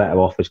people are better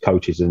off as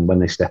coaches and when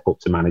they step up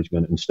to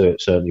management, and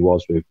Stuart certainly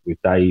was with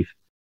Dave.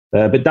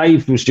 But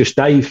Dave was just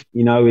Dave.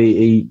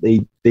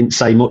 He didn't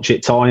say much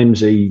at times.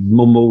 He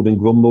mumbled and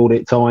grumbled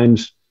at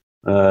times.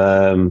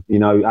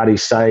 At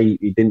his say,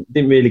 he didn't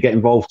really get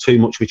involved too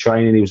much with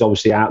training. He was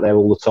obviously out there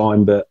all the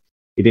time, but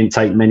he didn't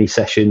take many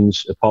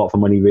sessions apart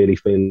from when he really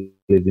felt he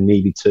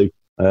needed to.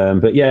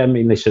 But yeah, I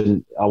mean,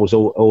 listen, I was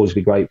always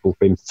be grateful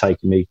for him to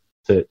taking me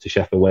to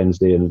Sheffield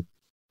Wednesday. And,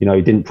 he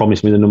didn't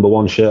promise me the number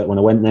 1 shirt when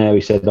I went there.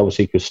 He said,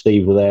 obviously, because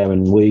Steve were there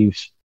and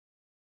Weaves,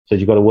 said,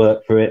 you've got to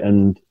work for it.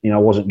 And, I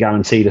wasn't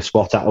guaranteed a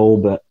spot at all,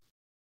 but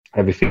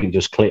everything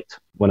just clicked.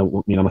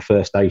 When, my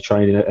first day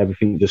training,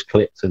 everything just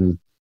clicked. And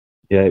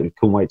yeah,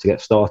 couldn't wait to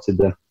get started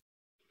there.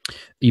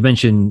 You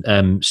mentioned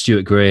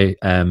Stuart Gray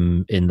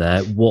in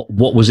there.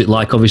 What was it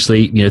like?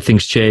 Obviously,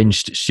 things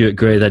changed. Stuart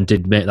Gray then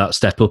did make that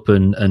step up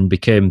and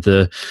became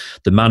the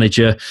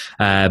manager.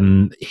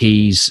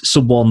 He's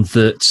someone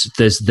that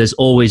there's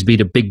always been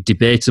a big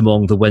debate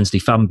among the Wednesday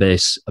fan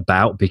base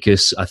about,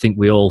 because I think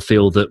we all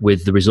feel that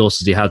with the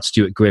resources he had,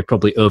 Stuart Gray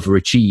probably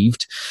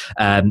overachieved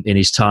in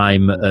his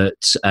time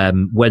at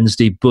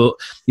Wednesday. But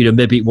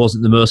maybe it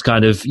wasn't the most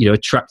kind of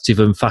attractive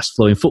and fast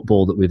flowing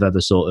football that we've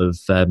ever sort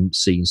of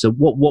seen. So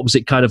what was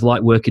it kind of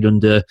like working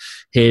under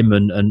him,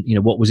 and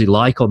what was he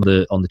like on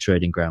the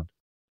training ground?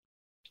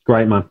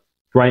 Great man.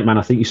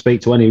 I think you speak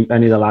to any of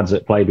the lads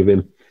that played with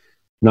him,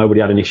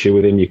 nobody had an issue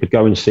with him. You could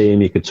go and see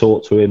him, you could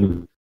talk to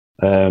him,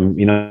 and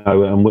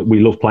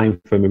we loved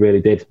playing for him. We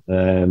really did.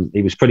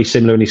 He was pretty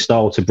similar in his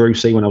style to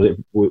Brucey when I was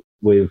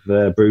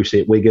with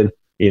Brucey at Wigan.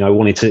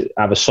 Wanted to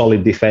have a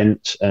solid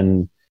defence,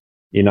 and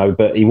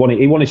but he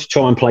wanted to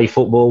try and play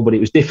football, but it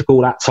was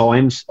difficult at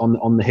times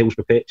on the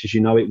Hillsborough pitch. As you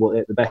know, it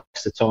at the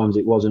best of times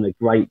it wasn't a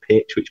great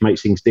pitch, which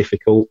makes things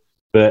difficult.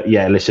 But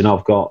yeah, listen,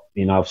 I've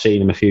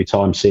seen him a few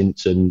times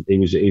since, and he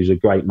was a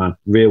great man,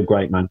 real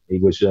great man. He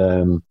was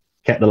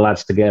kept the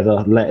lads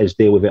together, let us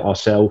deal with it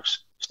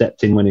ourselves,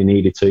 stepped in when he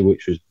needed to,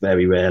 which was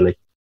very rarely.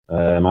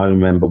 I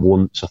remember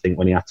once, I think,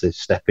 when he had to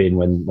step in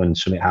when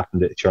something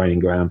happened at the training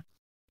ground,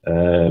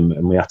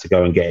 and we had to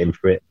go and get him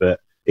for it.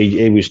 But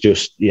he was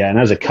just, and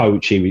as a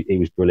coach, he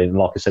was brilliant. And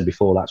like I said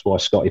before, that's why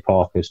Scotty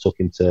Parker's took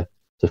him to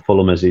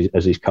Fulham as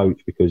his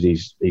coach, because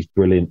he's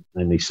brilliant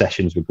and his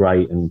sessions were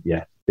great, and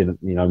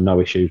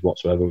no issues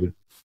whatsoever with him.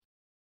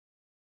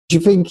 Do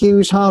you think he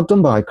was hard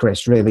done by,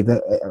 Chris, really?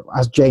 That,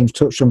 as James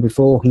touched on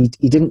before, he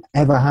didn't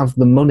ever have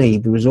the money,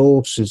 the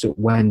resources at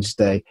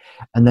Wednesday,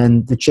 and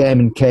then the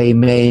chairman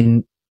came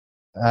in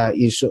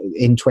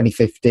in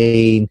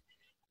 2015,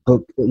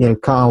 but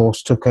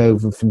Carlos took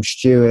over from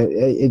Stuart.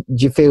 Do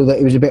you feel that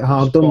it was a bit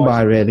hard done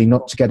by, really,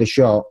 not to get a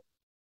shot?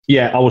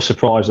 Yeah, I was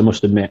surprised, I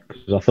must admit,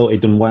 because I thought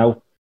he'd done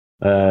well.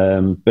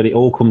 But it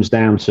all comes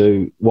down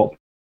to what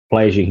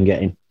players you can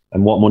get in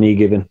and what money you're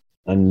given.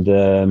 And,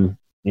 and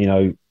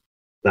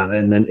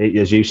then,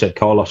 as you said,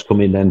 Carlos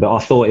come in then. But I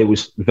thought it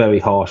was very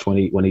harsh when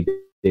he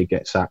did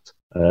get sacked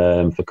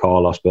for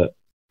Carlos. But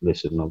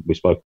listen, we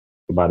spoke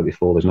about it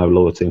before. There's no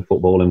loyalty in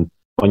football. And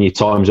when your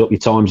time's up, your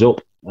time's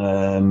up.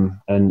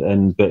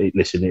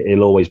 Listen,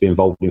 he'll always be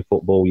involved in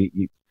football.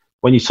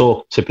 When you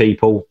talk to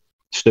people,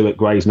 Stuart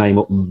Gray's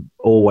name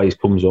always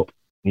comes up,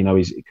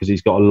 because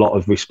he's got a lot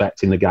of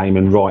respect in the game,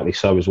 and rightly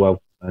so as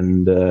well.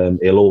 And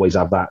he'll always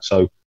have that.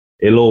 So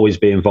he'll always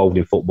be involved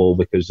in football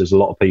because there's a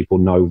lot of people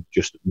know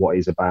just what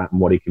he's about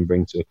and what he can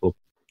bring to a club.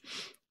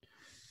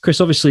 Chris,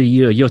 obviously,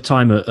 your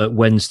time at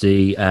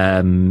Wednesday,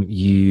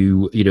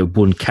 you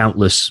won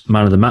countless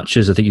man of the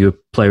matches. I think you were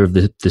player of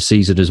the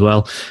season as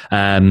well,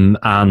 and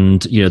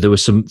there were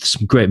some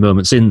great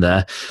moments in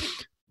there.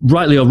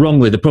 Rightly or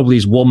wrongly, there probably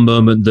is one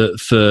moment that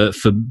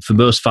for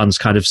most fans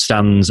kind of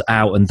stands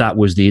out, and that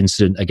was the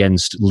incident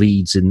against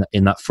Leeds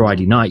in that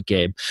Friday night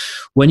game.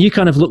 When you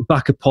kind of look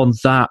back upon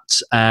that,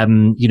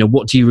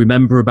 what do you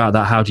remember about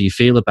that? How do you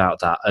feel about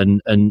that?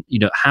 And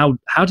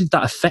how did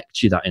that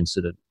affect you, that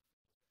incident?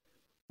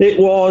 It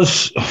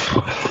was,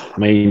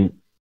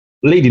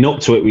 leading up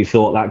to it, we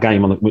thought that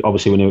game,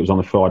 obviously we knew it was on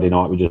a Friday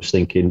night, we were just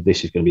thinking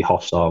this is going to be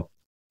hostile.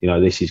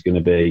 This is going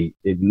to be,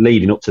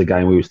 leading up to the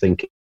game, we were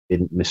thinking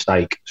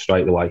mistake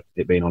straight away,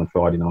 it being on a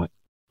Friday night.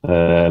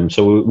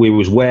 So we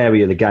was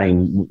wary of the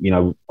game.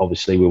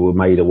 Obviously we were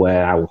made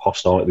aware how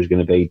hostile it was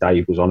going to be.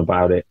 Dave was on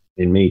about it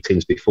in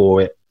meetings before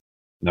it.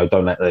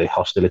 Don't let the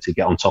hostility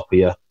get on top of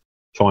you.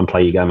 Try and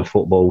play your game of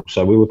football.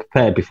 So we were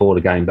prepared before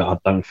the game, but I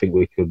don't think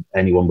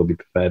anyone would be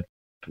prepared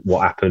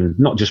what happened,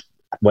 not just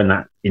when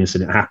that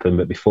incident happened,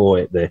 but before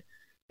it. The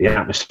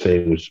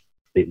atmosphere was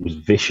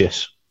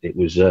vicious. It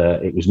was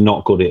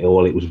not good at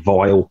all. It was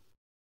vile.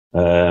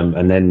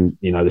 And then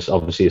this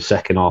obviously the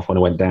second half when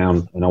I went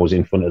down and I was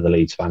in front of the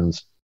Leeds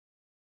fans,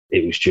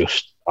 it was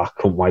just, I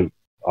couldn't wait.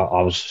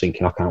 I was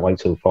thinking I can't wait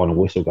till the final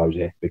whistle goes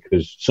here,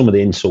 because some of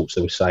the insults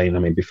they were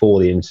saying, before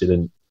the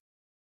incident,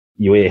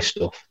 you hear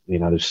stuff.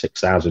 There's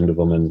 6,000 of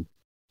them, and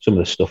some of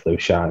the stuff they were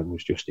shouting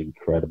was just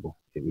incredible.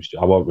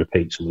 I won't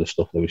repeat some of the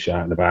stuff they were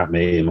shouting about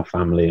me and my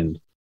family and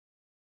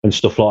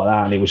stuff like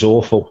that, and it was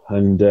awful.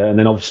 And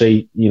then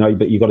obviously,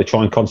 but you've got to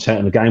try and concentrate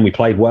on the game. We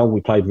played well. We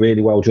played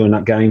really well during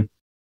that game.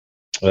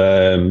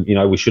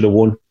 We should have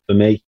won. For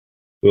me,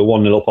 we were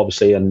 1-0 up,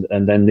 obviously, and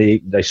then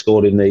they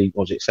scored in the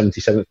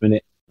 77th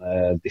minute,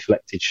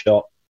 deflected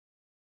shot,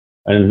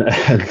 and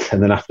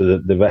then after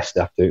the rest,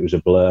 after it was a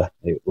blur.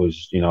 It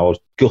was, I was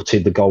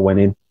gutted the goal went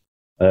in,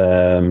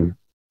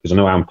 because I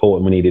know how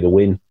important we needed a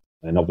win,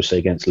 and obviously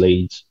against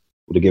Leeds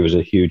would have given us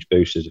a huge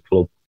boost as a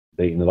club,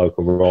 beating the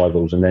local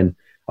rivals. And then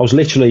I was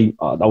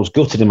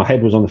gutted, and my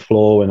head was on the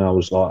floor, and I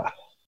was like,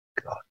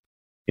 oh, God.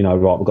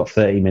 Right, we've got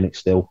 30 minutes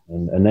still.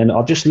 And then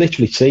I just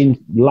literally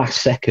seen,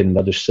 last second,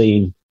 I just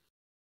seen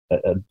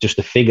just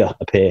a figure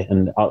appear.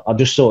 And I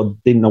just sort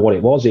of didn't know what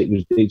it was.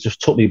 It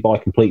just took me by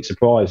complete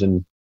surprise.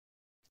 And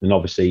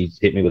obviously he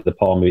hit me with the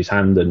palm of his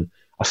hand. And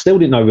I still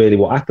didn't know really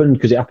what happened,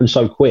 because it happened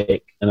so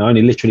quick. And I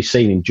only literally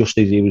seen him just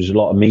as he was a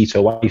lot of metre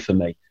away from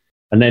me.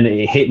 And then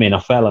it hit me and I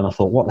fell, and I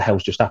thought, what the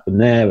hell's just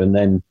happened there? And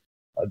then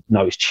I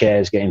noticed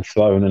chairs getting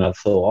thrown, and I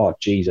thought, oh,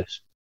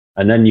 Jesus.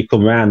 And then you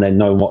come around then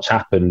knowing what's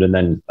happened, and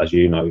then as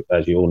you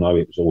all know,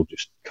 it was all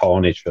just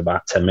carnage for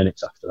about 10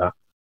 minutes after that.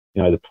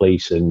 The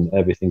police and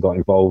everything got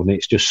involved, and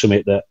it's just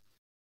something that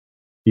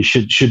you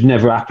should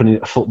never happen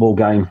in a football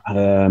game.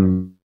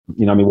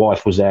 My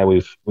wife was there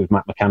with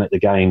Matt McCann at the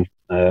game.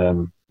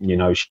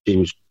 She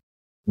was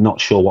not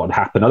sure what had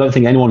happened. I don't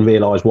think anyone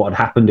realised what had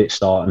happened at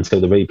start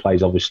until the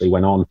replays obviously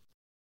went on.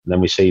 And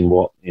then we seen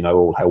what,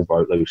 all hell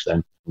broke loose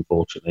then,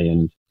 unfortunately.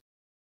 And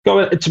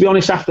to be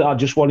honest, after I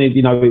just wanted,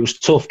 it was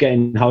tough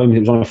getting home. It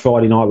was on a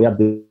Friday night. We had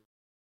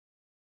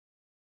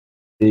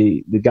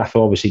the gaffer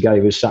obviously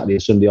gave us Saturday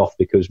and Sunday off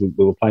because we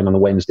were playing on the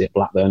Wednesday at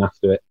Blackburn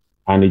after it.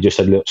 And he just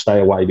said, look, stay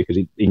away, because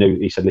he knew,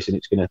 he said, listen,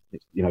 this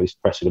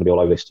press are going to be all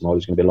over this tomorrow.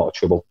 There's going to be a lot of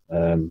trouble.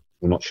 We're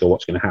not sure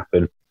what's going to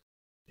happen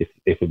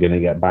if we're going to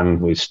get banned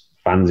with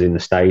fans in the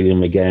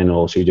stadium again.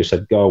 So he just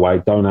said, go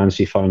away, don't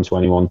answer your phone to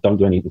anyone, don't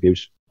do any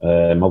interviews.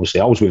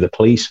 Obviously, I was with the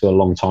police for a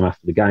long time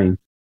after the game.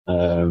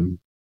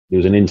 There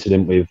was an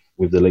incident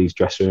with the Leeds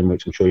dressing room,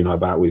 which I'm sure you know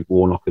about, with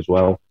Warnock as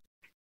well.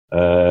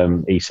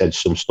 He said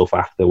some stuff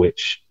after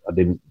which I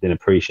didn't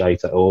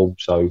appreciate at all.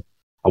 So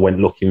I went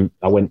looking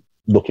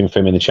for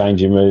him in the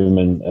changing room,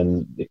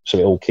 and so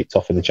it all kicked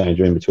off in the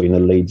changing room between the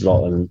Leeds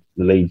lot and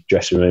the Leeds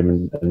dressing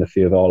room and a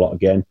few of our lot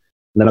again.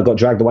 And then I got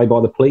dragged away by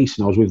the police,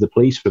 and I was with the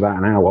police for about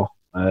an hour,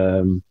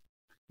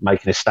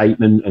 making a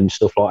statement and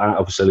stuff like that.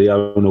 Obviously, the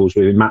owner was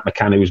with Matt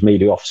McCann, who was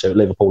media officer at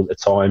Liverpool at the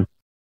time.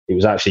 It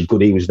was actually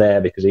good he was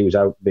there, because he was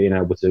being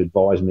able to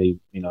advise me,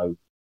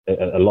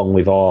 along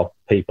with our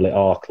people at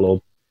our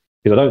club.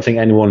 because I don't think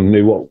anyone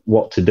knew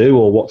what to do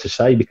or what to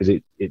say, because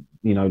it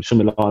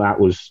something like that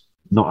was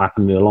not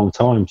happening in a long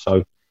time.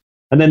 So,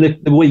 and then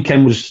the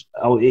weekend was,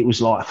 it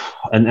was like,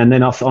 and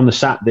then on the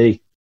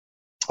Saturday,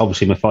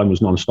 obviously my phone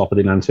was non-stop. I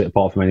didn't answer it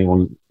apart from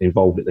anyone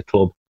involved at the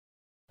club.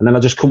 And then I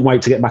just couldn't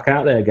wait to get back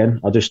out there again.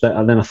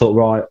 And then I thought,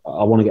 right,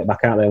 I want to get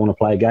back out there. I want to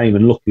play a game.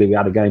 And luckily we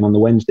had a game on the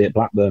Wednesday at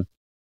Blackburn,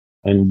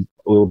 and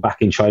we were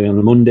back in training on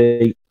the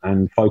Monday,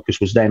 and focus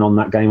was then on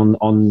that game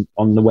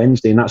on the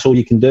Wednesday. And that's all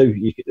you can do.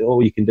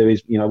 All you can do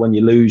is, when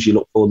you lose, you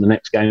look for the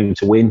next game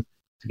to win,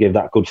 to give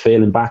that good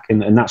feeling back.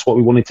 And that's what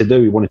we wanted to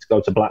do. We wanted to go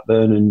to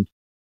Blackburn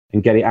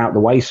and get it out of the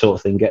way, sort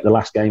of thing, get the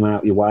last game out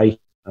of your way.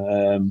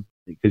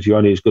 Because you're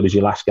only as good as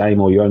your last game,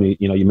 or you're only,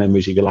 your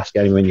memories of your last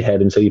game are in your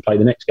head until you play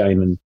the next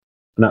game. And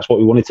that's what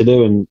we wanted to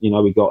do. And,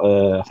 we got,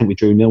 I think we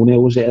drew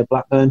 0-0, was it, at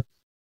Blackburn?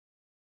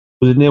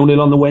 Was it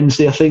 0-0 on the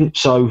Wednesday, I think?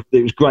 So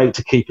it was great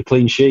to keep a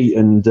clean sheet.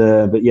 And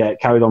but yeah, it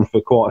carried on for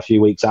quite a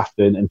few weeks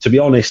after. And to be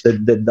honest,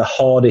 the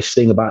hardest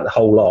thing about the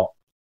whole lot,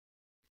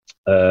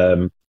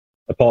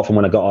 apart from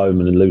when I got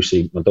home and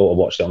Lucy, my daughter,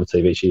 watched it on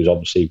TV, she was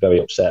obviously very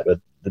upset.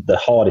 But the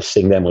hardest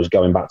thing then was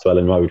going back to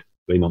Ellen Road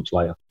 3 months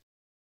later.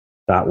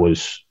 That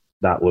was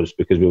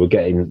because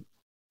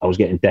I was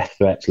getting death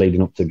threats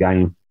leading up to the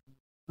game.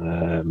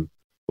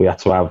 We had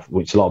to have,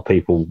 which a lot of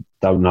people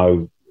don't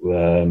know,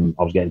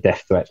 I was getting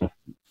death threats.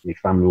 My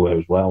family were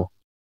as well.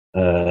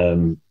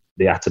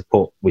 They had to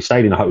we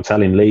stayed in a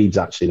hotel in Leeds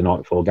actually the night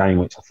before the game,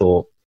 which I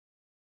thought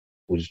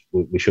we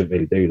shouldn't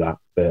really do that.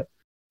 But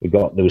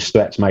there was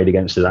threats made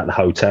against us at the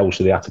hotel,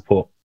 so they had to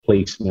put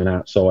policemen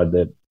outside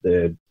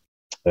the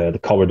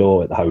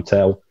corridor at the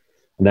hotel.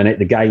 And then at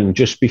the game,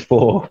 just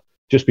before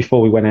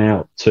we went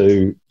out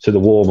to the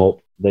warm up,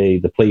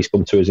 the police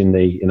come to us in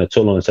a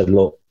tunnel and said,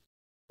 "Look,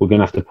 we're going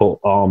to have to put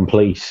armed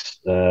police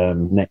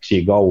next to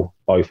your goal,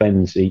 both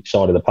ends, each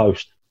side of the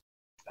post."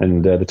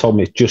 And they told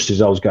me just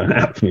as I was going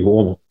out for my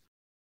warm up.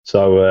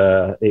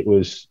 So it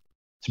was,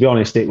 to be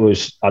honest,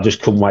 I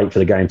just couldn't wait for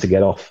the game to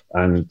get off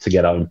and to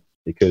get home,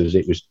 because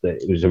it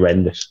was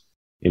horrendous.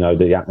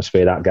 The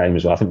atmosphere of that game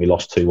as well. I think we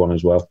lost 2-1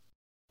 as well.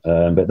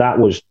 But that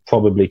was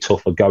probably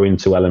tougher going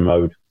to Ellen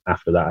Road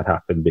after that had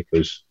happened,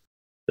 because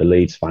the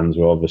Leeds fans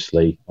were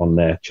obviously on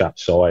their chap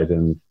side,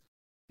 and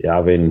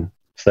having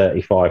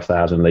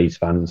 35,000 Leeds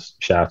fans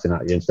shouting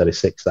at you instead of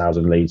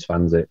 6,000 Leeds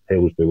fans at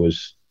Hillsborough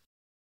was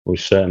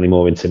certainly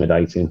more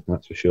intimidating,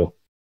 that's for sure.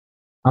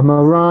 Am I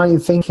right in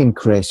thinking,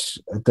 Chris,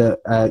 that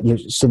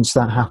since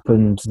that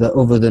happened, that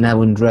other than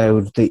Ellen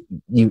Road, that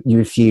you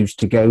refused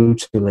to go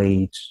to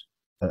Leeds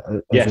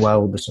as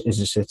well as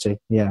a city?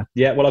 Yeah.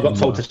 Yeah, well, I got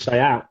told to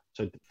stay out.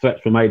 So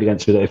threats were made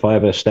against me that if I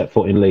ever stepped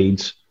foot in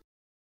Leeds,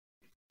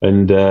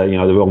 and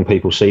the wrong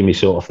people see me,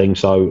 sort of thing.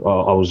 So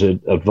I was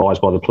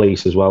advised by the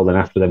police as well. Then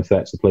after them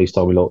threats, the police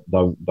told me, "Look,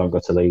 don't go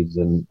to Leeds."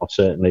 And I've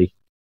certainly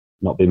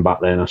not been back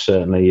there, and I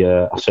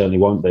certainly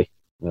won't be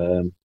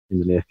in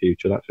the near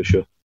future. That's for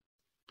sure.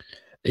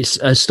 It's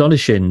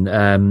astonishing.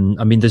 I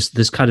mean,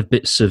 there's kind of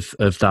bits of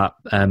that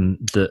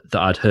that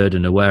I'd heard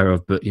and aware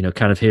of, but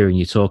kind of hearing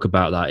you talk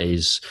about that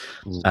is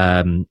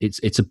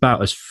it's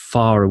about as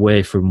far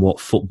away from what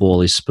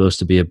football is supposed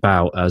to be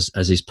about as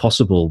is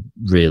possible,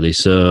 really.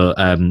 So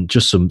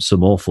just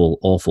some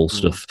awful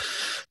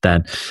stuff.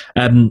 Then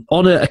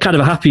on a kind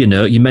of a happier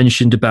note, you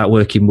mentioned about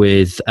working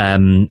with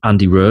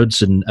Andy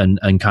Rhodes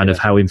and kind of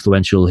how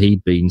influential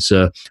he'd been.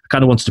 So I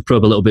kind of wanted to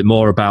probe a little bit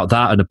more about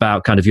that and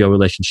about kind of your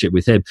relationship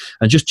with him,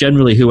 and just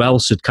generally who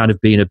else had kind of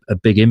been a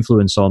big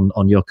influence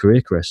on your career,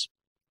 Chris?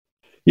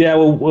 Yeah,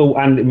 well,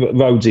 and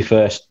Rhodesy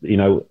first,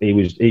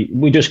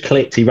 we just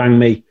clicked. He rang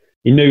me.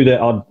 He knew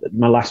that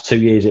my last 2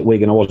 years at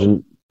Wigan, I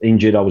wasn't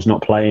injured. I was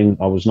not playing.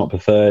 I was not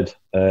preferred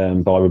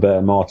by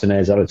Roberto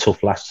Martinez. I had a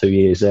tough last 2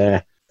 years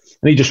there.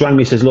 And he just rang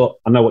me and says, "Look,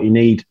 I know what you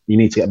need. You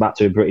need to get back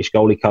to a British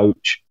goalie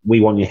coach.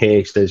 We want you here."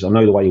 He says, "I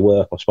know the way you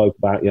work. I spoke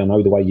about you. I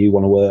know the way you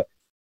want to work."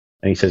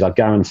 And he says, "I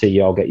guarantee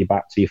you I'll get you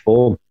back to your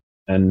form."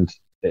 And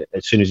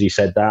as soon as he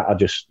said that, I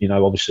just,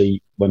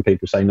 obviously when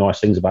people say nice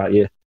things about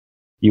you,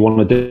 you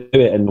want to do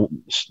it. And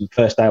the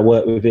first day I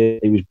worked with him,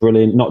 he was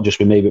brilliant, not just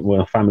with me, but with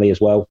my family as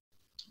well.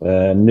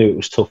 Knew it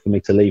was tough for me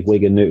to leave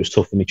Wigan, knew it was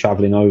tough for me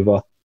travelling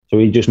over. So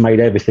he just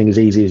made everything as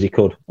easy as he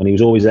could. And he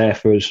was always there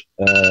for us.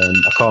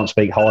 I can't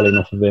speak highly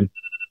enough of him.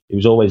 He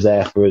was always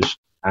there for us.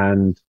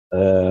 And,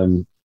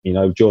 during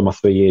my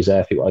 3 years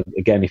there,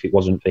 if it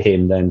wasn't for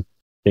him, then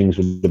things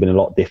would have been a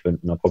lot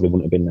different and I probably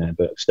wouldn't have been there.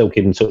 But still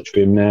keep in touch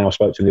with him now. I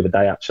spoke to him the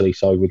other day, actually.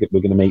 So we're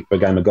going to meet for a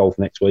game of golf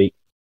next week.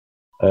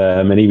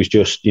 And he was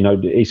just,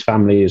 his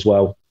family as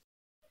well.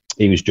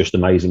 He was just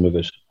amazing with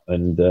us,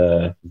 and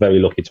very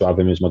lucky to have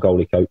him as my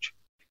goalie coach.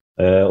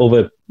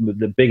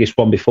 The biggest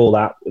one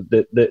before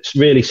that's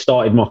really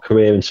started my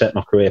career and set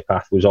my career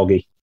path was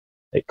Oggy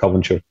at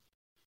Coventry,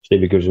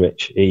 Stevie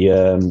Griswich. He,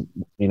 I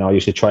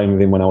used to train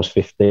with him when I was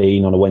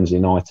 15 on a Wednesday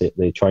night at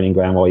the training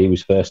ground while he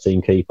was first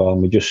team keeper,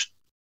 and we just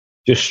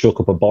struck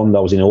up a bond.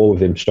 I was in awe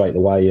of him straight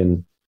away,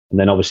 and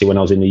then obviously when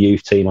I was in the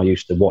youth team, I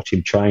used to watch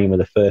him train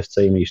with the first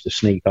team. I used to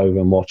sneak over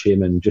and watch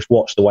him and just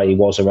watch the way he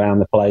was around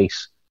the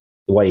place,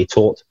 the way he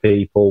talked to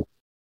people.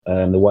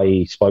 the way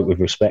he spoke with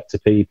respect to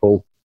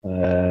people.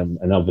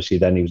 And obviously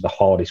then he was the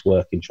hardest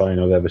working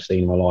trainer I've ever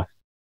seen in my life.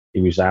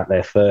 He was out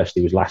there first,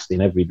 he was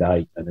lasting every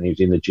day, and then he was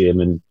in the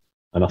gym, and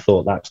I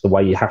thought that's the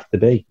way you have to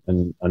be,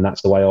 and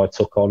that's the way I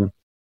took on,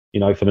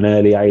 from an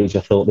early age.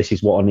 I thought this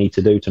is what I need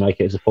to do to make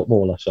it as a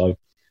footballer. So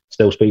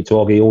still speak to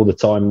Oggy all the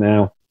time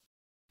now.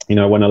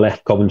 When I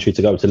left Coventry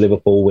to go to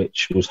Liverpool,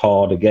 which was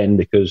hard again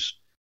because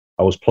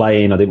I was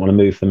playing, I didn't want to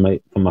move from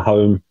my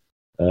home.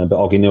 But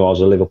Oggy knew I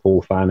was a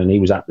Liverpool fan, and he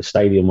was at the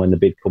stadium when the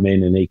bid come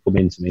in, and he come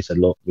in to me and said,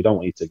 "Look, we don't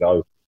want you to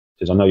go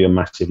because I know you're a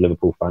massive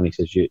Liverpool fan." He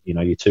says,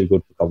 "You're too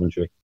good for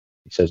Coventry."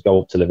 He says,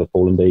 "Go up to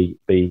Liverpool and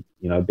be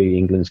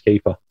England's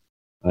keeper."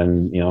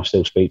 And I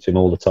still speak to him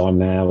all the time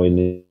now,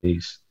 and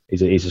he's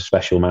a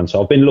special man.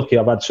 So I've been lucky.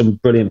 I've had some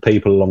brilliant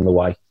people along the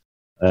way,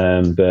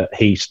 but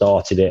he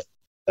started it.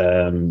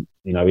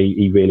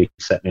 He really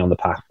set me on the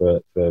path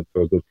for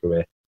a good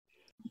career.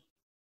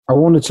 I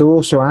wanted to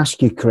also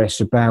ask you,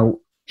 Chris, about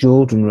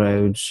Jordan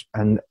Rhodes,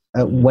 and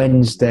at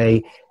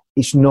Wednesday,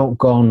 it's not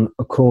gone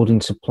according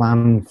to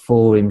plan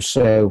for him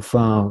so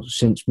far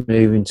since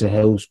moving to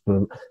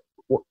Hillsborough.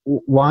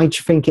 Why do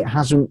you think it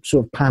hasn't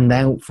sort of panned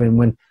out for him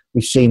when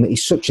we've seen that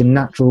he's such a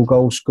natural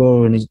goal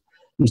scorer and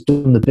he's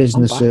done the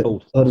business at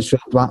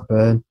Huddersfield,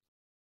 Blackburn?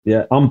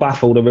 Yeah, I'm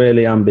baffled. I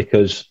really am,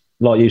 because,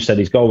 like you said,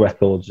 his goal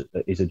record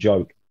is a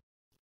joke.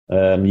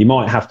 You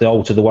might have to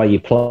alter the way you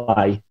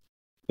play,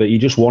 but you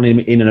just want him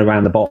in and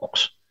around the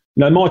box.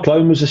 Michael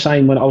Owen was the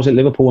same when I was at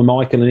Liverpool with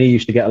Michael, and he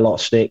used to get a lot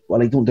of stick.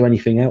 Well, he don't do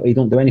anything else. He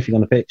don't do anything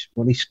on the pitch.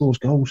 Well, he scores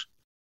goals.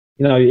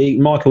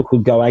 Michael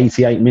could go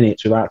 88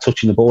 minutes without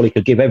touching the ball. He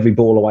could give every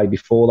ball away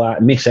before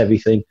that, miss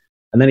everything,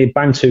 and then he'd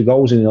bang 2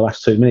 goals in the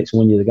last 2 minutes and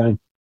win you the game.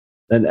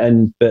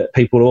 But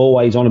people are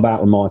always on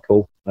about with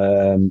Michael.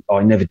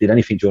 I never did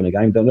anything during the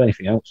game. Don't do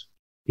anything else.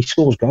 He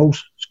scores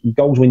goals.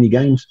 Goals win your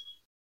games.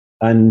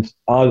 And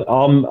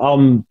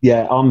I'm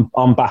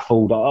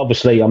baffled.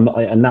 Obviously, I'm not,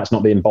 and that's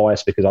not being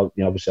biased, because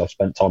obviously I've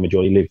spent time with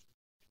Joy.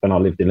 When I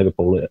lived in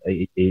Liverpool,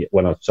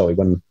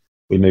 when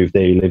we moved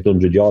there, he lived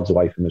 100 yards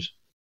away from us,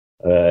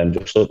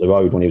 just up the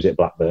road when he was at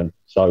Blackburn.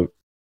 So,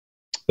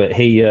 but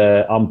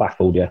I'm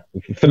baffled. Yeah,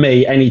 for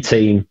me, any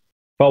team,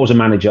 if I was a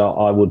manager,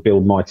 I would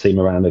build my team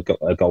around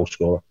a goal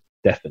scorer,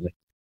 definitely.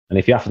 And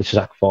if you have to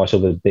sacrifice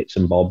other bits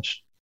and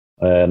bobs,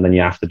 then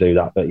you have to do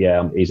that. But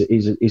yeah,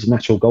 he's a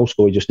natural goal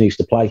scorer. He just needs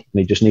to play,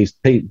 and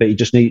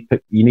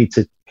you need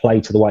to play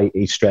to the way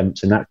his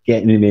strengths, and that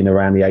getting him in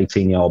around the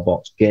 18-yard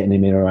box, getting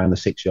him in around the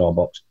 6-yard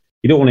box.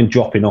 You don't want him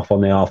dropping off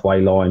on the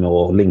halfway line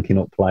or linking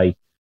up play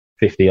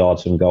 50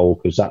 yards from goal,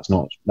 because that's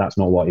not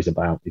what he's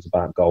about. He's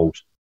about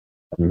goals.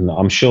 And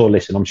I'm sure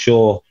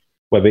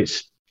whether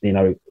it's,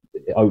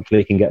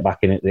 hopefully he can get back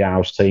in at the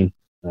Owls team.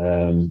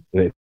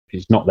 If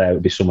he's not there,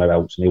 it'll be somewhere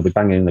else, and he'll be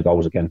banging in the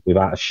goals again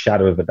without a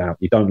shadow of a doubt.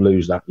 You don't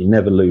lose that. You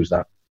never lose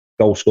that.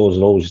 Goal scorers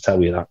will always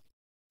tell you that.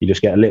 You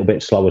just get a little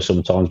bit slower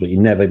sometimes, but you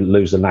never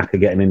lose the knack of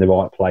getting in the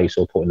right place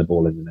or putting the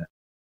ball in the net.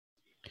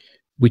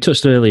 We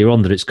touched earlier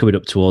on that it's coming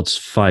up towards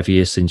 5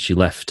 years since you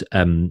left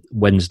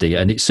Wednesday,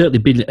 and it's certainly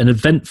been an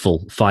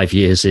eventful 5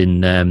 years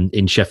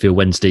in Sheffield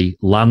Wednesday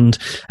land.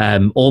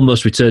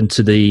 Almost returned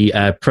to the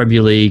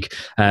Premier League,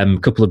 a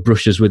couple of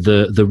brushes with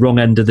the wrong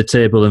end of the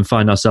table, and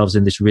find ourselves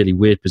in this really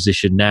weird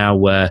position now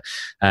where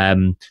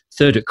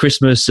third at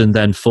Christmas, and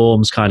then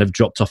forms kind of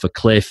dropped off a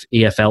cliff,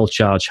 EFL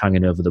charge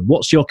hanging over them.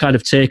 What's your kind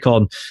of take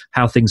on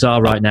how things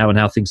are right now and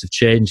how things have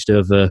changed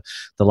over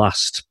the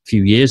last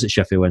few years at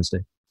Sheffield Wednesday?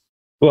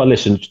 Well,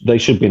 listen, they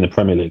should be in the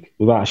Premier League,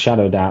 without a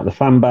shadow of doubt. The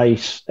fan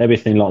base,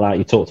 everything like that.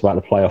 You talked about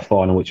the playoff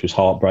final, which was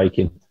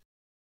heartbreaking,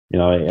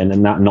 and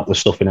then that knocked the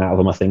stuffing out of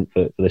them, I think,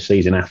 for the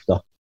season after.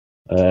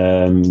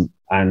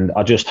 And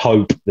I just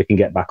hope they can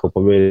get back up.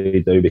 I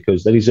really do,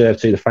 because they deserve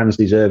to. The fans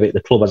deserve it.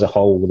 The club as a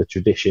whole, with the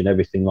tradition,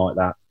 everything like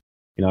that.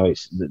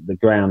 It's the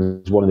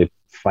ground is one of the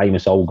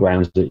famous old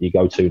grounds that you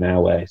go to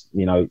now, where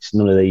it's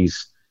none of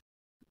these.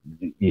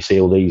 You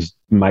see all these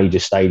major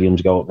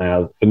stadiums go up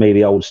now. For me,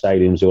 the old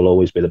stadiums will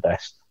always be the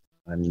best,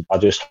 and I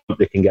just hope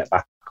they can get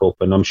back up,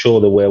 and I'm sure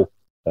they will.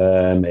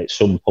 At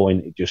some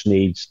point,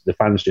 the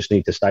fans just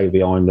need to stay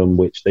behind them,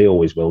 which they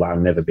always will. That'll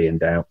never be in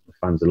doubt. The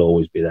fans will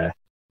always be there,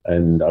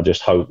 and I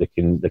just hope they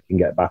can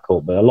get back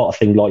up. But a lot of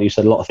things, like you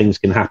said, a lot of things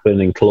can happen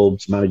in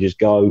clubs. Managers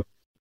go.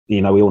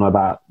 We all know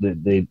about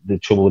the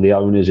trouble with the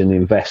owners and the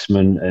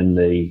investment and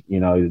the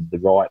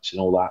rights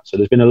and all that. So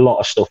there's been a lot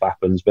of stuff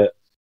happens, but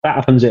that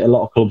happens at a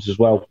lot of clubs as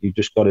well. You've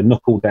just got to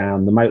knuckle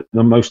down.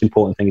 The most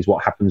important thing is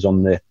what happens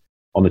on the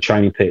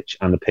training pitch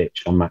and the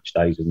pitch on match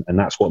days, and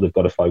that's what they've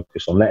got to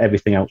focus on. Let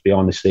everything else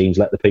behind the scenes.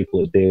 Let the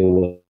people that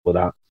deal with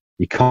that.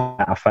 You can't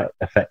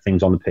affect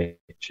things on the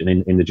pitch and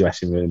in the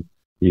dressing room.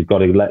 You've got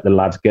to let the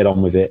lads get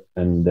on with it,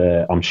 and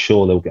I'm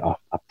sure they'll get. I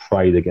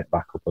pray they get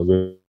back up. I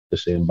really to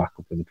see them back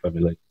up in the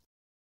Premier League.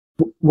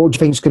 What do you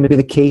think is going to be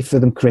the key for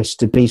them, Chris,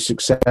 to be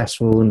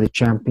successful in the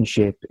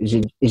Championship? Is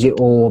it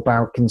all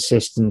about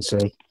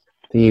consistency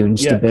for you and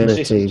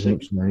stability as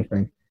much as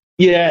anything?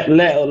 Yeah,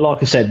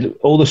 like I said,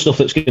 all the stuff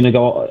that's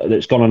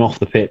gone on off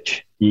the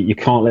pitch, you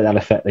can't let that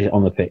affect it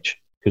on the pitch,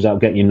 because that'll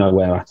get you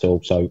nowhere at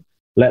all. So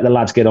let the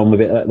lads get on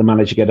with it, let the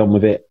manager get on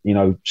with it. You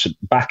know,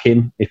 back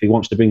him if he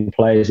wants to bring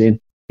players in.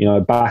 You know,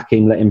 back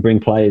him, let him bring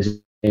players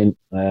in.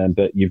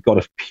 But you've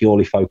got to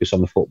purely focus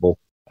on the football.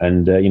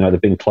 And you know, they've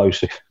been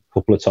close a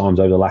couple of times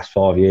over the last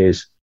 5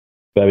 years,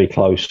 very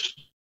close,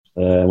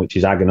 which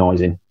is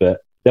agonising.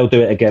 But they'll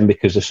do it again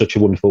because they're such a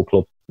wonderful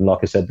club. And like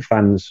I said, the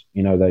fans,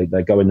 you know,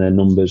 they go in their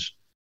numbers,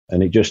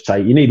 and it just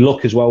you need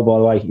luck as well. By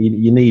the way,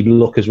 you need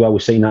luck as well.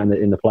 We've seen that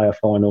in the player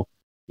final.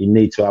 You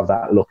need to have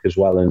that luck as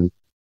well, and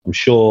I'm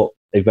sure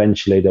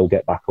eventually they'll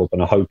get back up,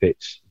 and I hope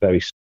it's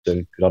very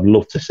soon, because I'd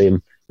love to see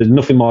them. There's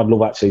nothing more I'd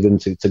love actually than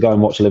to go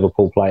and watch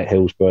Liverpool play at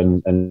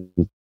Hillsborough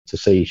and to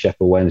see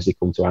Sheffield Wednesday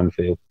come to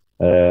Anfield.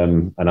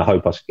 And I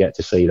hope I get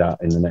to see that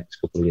in the next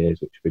couple of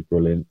years, which would be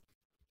brilliant.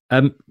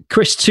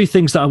 Chris, two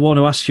things that I want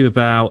to ask you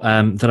about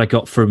that I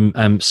got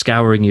from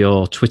scouring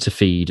your Twitter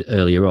feed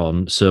earlier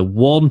on. So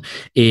one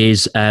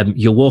is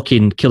you're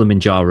walking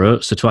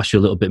Kilimanjaro, so to ask you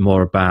a little bit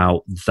more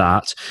about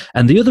that.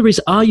 And the other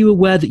is, are you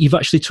aware that you've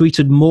actually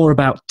tweeted more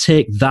about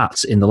Take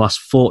That in the last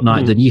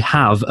fortnight than you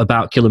have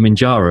about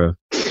Kilimanjaro?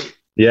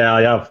 Yeah,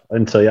 I have.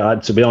 And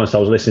to be honest, I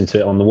was listening to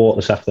it on the walk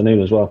this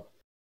afternoon as well.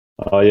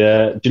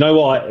 Do you know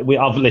what?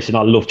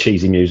 I love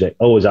cheesy music.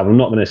 Always have. I'm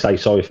not going to say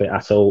sorry for it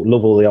at all.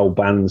 Love all the old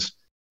bands.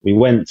 We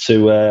went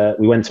to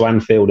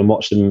Anfield and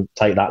watched them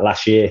take that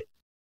last year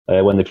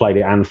when they played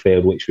at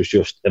Anfield, which was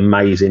just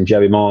amazing.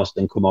 Jerry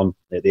Marsden come on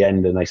at the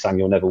end and they sang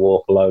 "You'll Never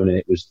Walk Alone," and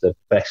it was the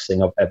best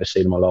thing I've ever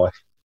seen in my life.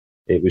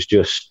 It was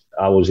just,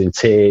 I was in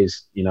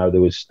tears. You know,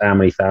 there was how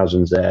many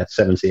thousands there?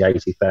 70,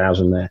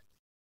 80,000 there.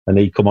 And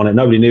he'd come on it.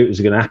 Nobody knew it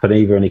was going to happen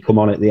either. And he come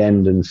on at the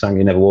end and sang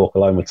 "You Never Walk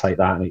Alone," would Take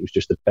That. And it was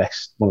just the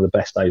best, one of the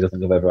best days I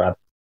think I've ever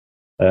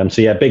had.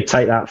 So yeah, big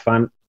Take That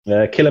fan.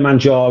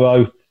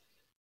 Kilimanjaro.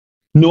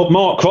 No,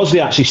 Mark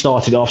Crosley actually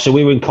started off. So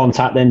we were in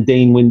contact. Then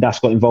Dean Windass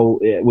got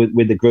involved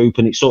with the group,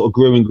 and it sort of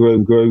grew and grew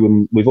and grew.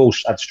 And we've all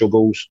had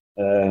struggles.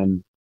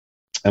 And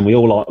we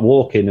all like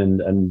walking.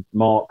 And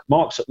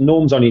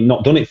Norm's only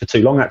not done it for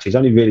too long, actually. He's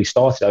only really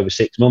started over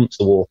 6 months,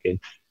 the walking.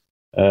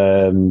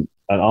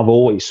 And I've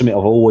always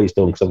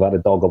done, because I've had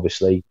a dog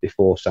obviously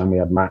before Sam. We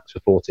had Max for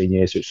 14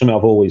 years, so it's something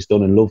I've always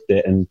done and loved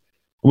it. And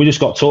we just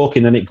got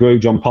talking, and it grew.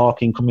 John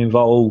Parkin come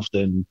involved,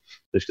 and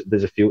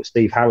there's a few.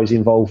 Steve Howie's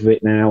involved with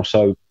it now.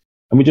 So,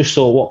 and we just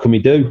thought, what can we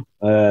do?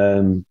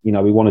 You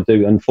know, we want to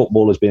do. And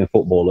footballers being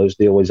footballers,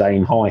 they always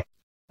aim high.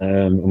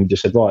 And we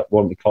just said, right,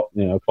 why don't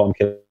we climb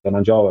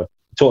Kilimanjaro?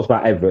 We talked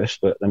about Everest,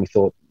 but then we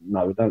thought,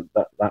 no, we don't.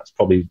 That's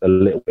probably a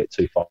little bit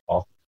too far.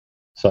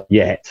 So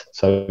why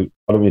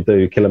don't we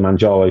do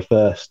Kilimanjaro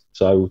first?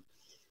 So,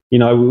 you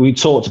know, we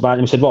talked about it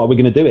and we said, right, we're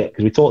going to do it,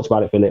 because we talked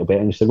about it for a little bit,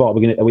 and we said, right,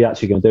 are we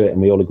actually going to do it?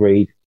 And we all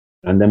agreed.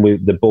 And then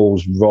the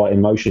ball's right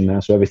in motion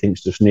now, so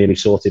everything's just nearly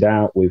sorted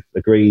out. We've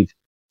agreed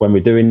when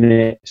we're doing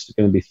it. It's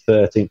going to be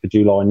 13th of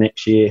July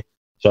next year,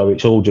 so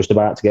it's all just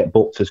about to get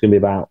booked. There's going to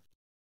be about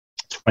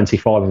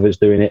 25 of us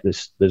doing it.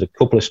 There's a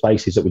couple of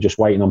spaces that we're just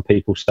waiting on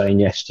people saying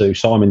yes to.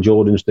 Simon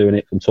Jordan's doing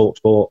it from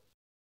TalkSport.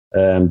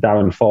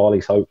 Darren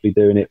Farley's hopefully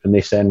doing it from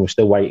this end. We're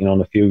still waiting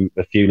on a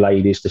few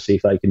ladies to see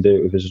if they can do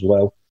it with us as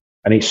well.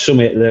 And it's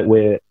something that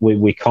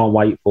we can't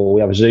wait for.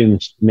 We have a Zoom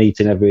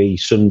meeting every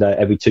Sunday,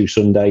 every 2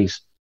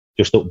 Sundays,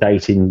 just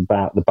updating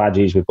about the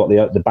badges. We've got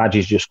the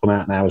badges just come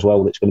out now as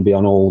well. That's going to be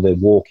on all the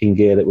walking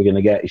gear that we're going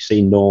to get. You've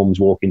seen Norm's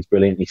walking's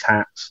brilliant. His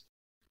hats,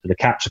 the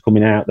caps are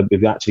coming out.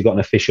 We've actually got an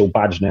official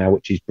badge now,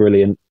 which is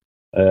brilliant.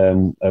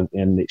 And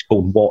it's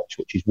called Watch,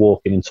 which is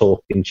Walking and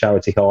Talking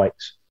Charity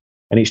Hikes.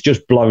 And it's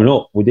just blown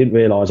up. We didn't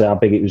realise how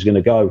big it was going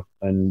to go.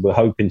 And we're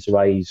hoping to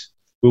raise...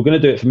 We were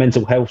going to do it for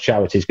mental health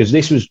charities, because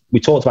we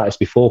talked about this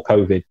before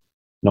COVID-19,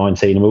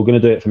 and we were going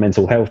to do it for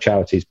mental health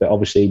charities. But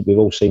obviously, we've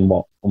all seen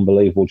what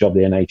unbelievable job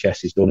the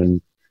NHS has done.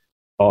 And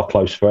our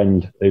close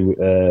friend,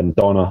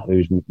 Donna,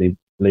 who's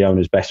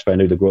Leona's best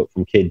friend, who grew up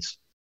from kids,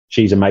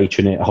 she's a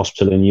matron at a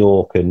hospital in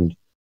York, and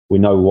we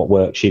know what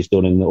work she's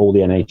done, and all the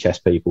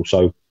NHS people.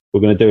 So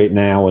we're going to do it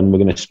now, and we're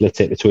going to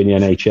split it between the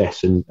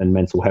NHS and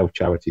mental health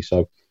charities.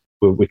 So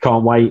we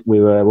can't wait.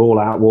 We're all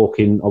out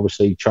walking,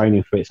 obviously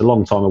training for it. It's a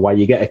long time away.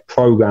 You get a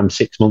programme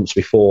 6 months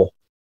before.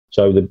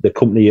 So the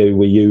company who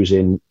we're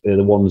using are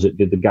the ones that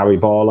did the Gary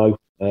Barlow,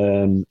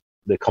 the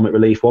Comic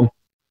Relief one.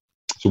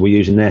 So we're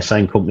using their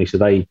same company. So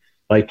they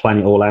plan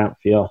it all out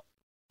for you.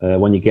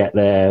 When you get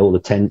there, all the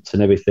tents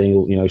and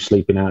everything, you know,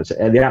 sleeping out.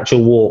 The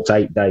actual walk's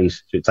 8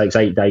 days. So it takes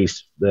 8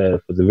 days for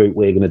the route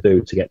we're going to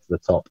do to get to the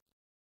top.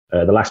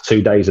 The last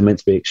 2 days are meant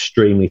to be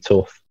extremely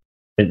tough.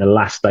 I think the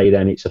last day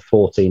then it's a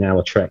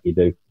 14-hour trek you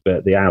do,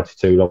 but the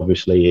altitude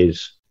obviously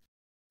is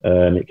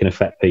it can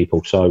affect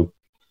people. So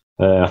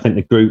I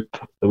think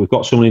we've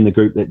got someone in the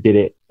group that did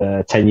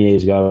it 10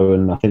 years ago,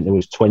 and I think there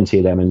was 20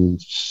 of them,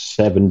 and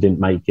 7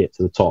 didn't make it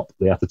to the top.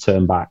 They had to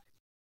turn back.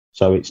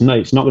 So it's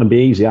not going to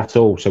be easy at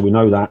all. So we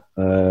know that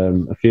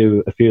a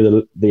few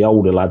of the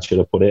older lads, should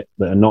have put it,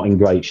 that are not in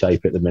great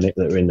shape at the minute,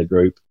 that are in the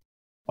group,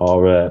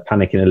 are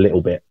panicking a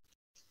little bit.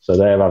 So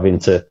they're having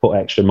to put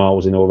extra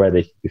miles in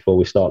already before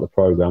we start the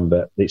programme.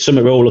 But it's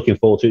something we're all looking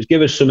forward to. It's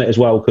given us something as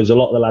well, because a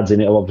lot of the lads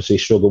in it have obviously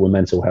struggled with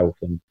mental health,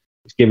 and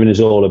it's given us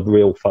all a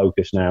real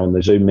focus now, and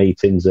the Zoom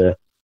meetings are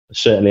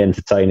certainly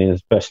entertaining,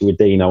 especially with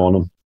Dino on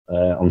them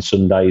on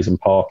Sundays and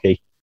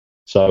Parky.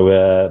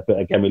 So, but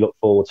again, we look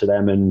forward to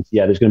them, and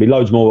yeah, there's going to be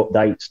loads more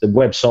updates. The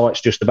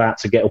website's just about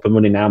to get up and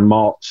running now.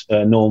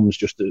 Norm's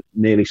just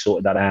nearly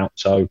sorted that out.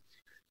 So,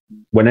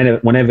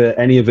 whenever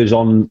any of us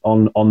on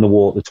the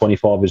walk, the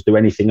 25ers, do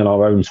anything on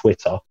our own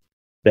Twitter,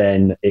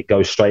 then it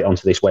goes straight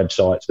onto this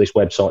website. So this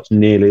website's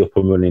nearly up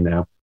and running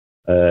now.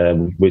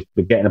 We're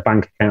getting a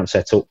bank account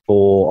set up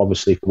for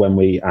when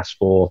we ask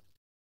for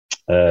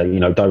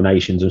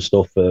donations and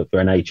stuff for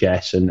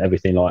NHS and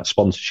everything like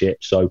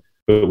sponsorship. So.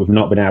 But we've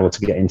not been able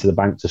to get into the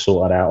bank to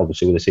sort that out,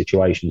 obviously, with the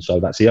situation.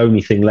 So that's the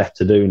only thing left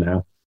to do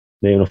now.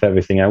 Near enough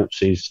everything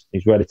else is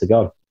ready to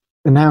go.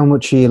 And how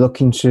much are you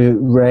looking to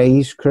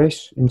raise,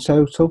 Chris, in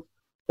total?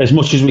 As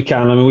much as we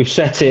can. I mean, we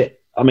set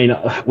it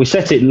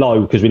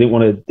low because we didn't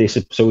want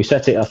to... So we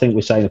set it, I think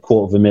we're saying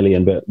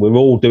 $250,000, but we're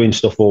all doing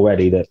stuff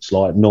already that's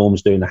like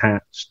Norm's doing the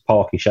hats,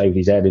 Parky shaved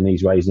his head and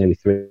he's raised nearly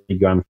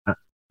 $3,000.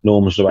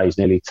 Norm's raised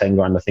nearly 10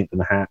 grand, I think, from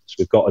the hats.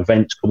 We've got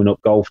events coming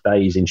up, golf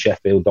days in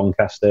Sheffield,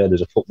 Doncaster.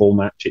 There's a football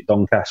match at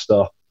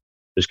Doncaster.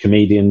 There's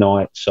comedian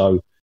night.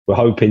 So we're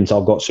hoping to,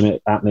 I've got something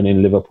happening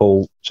in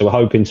Liverpool. So we're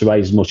hoping to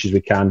raise as much as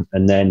we can.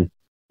 And then,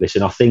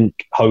 listen, I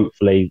think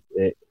hopefully,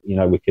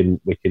 we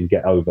can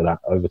get over that,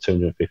 over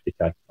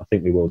 250k. I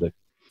think we will do.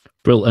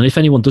 Brilliant. And if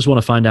anyone does want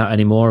to find out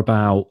any more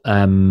about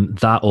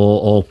that,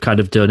 or kind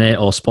of donate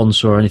or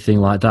sponsor or anything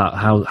like that,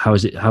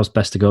 how's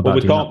best to go about?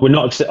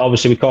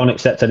 We can't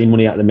accept any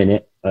money at the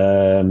minute.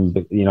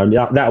 But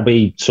that'll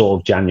be sort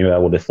of January. I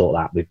would have thought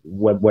that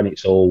when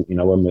it's all,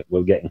 when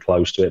we're getting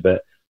close to it.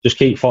 But just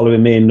keep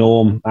following me and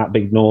Norm at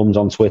Big Norm's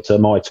on Twitter,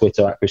 my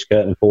Twitter at Chris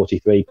Curtin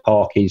 43,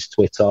 Parky's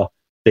Twitter,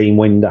 Dean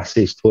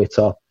Windas's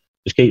Twitter.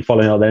 Just keep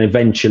following up. Then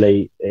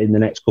eventually, in the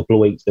next couple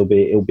of weeks, it'll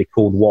be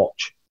called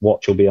Watch.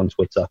 Watch will be on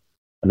Twitter.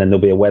 And then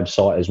there'll be a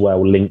website as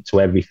well, linked to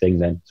everything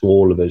then, to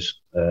all of us.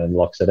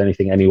 Like I said,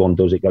 anything anyone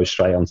does, it goes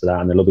straight onto that.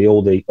 And there'll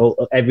be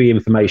every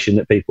information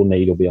that people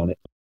need will be on it.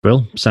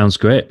 Brill, sounds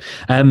great.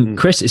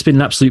 Chris, it's been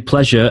an absolute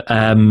pleasure.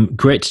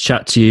 Great to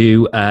chat to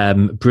you.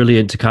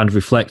 Brilliant to kind of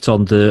reflect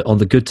on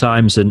the good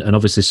times and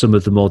obviously some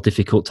of the more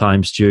difficult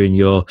times during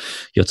your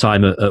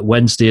time at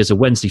Wednesday as a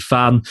Wednesday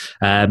fan.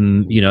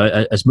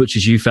 As much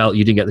as you felt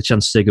you didn't get the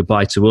chance to say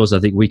goodbye to us,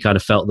 I think we kind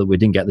of felt that we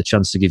didn't get the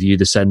chance to give you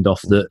the send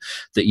off that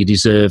you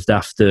deserved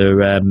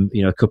after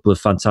a couple of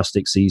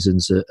fantastic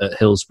seasons at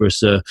Hillsborough.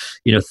 So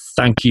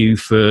thank you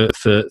for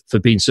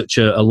being such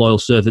a loyal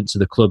servant to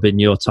the club in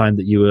your time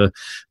that you were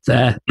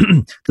there.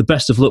 The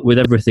best of luck with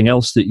everything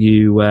else that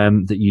you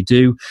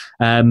do,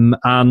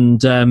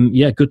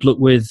 good luck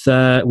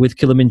with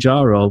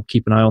Kilimanjaro. I'll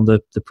keep an eye on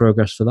the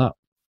progress for that.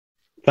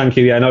 Thank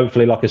you. Yeah, and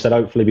hopefully, like I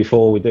said,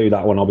 before we do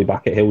that one, I'll be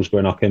back at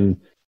Hillsborough and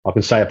I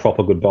can say a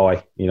proper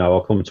goodbye.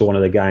 I'll come to one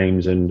of the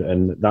games,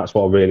 and that's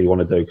what I really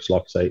want to do. Because,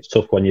 like I say, it's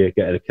tough when you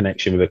get a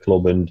connection with a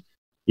club and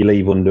you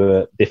leave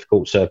under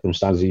difficult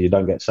circumstances. You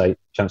don't get a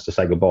chance to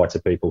say goodbye to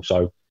people.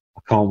 So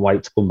I can't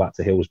wait to come back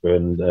to Hillsborough,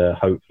 and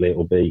hopefully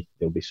it'll be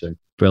soon.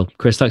 Brill.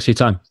 Chris, thanks for your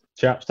time.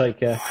 Chaps, take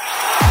care.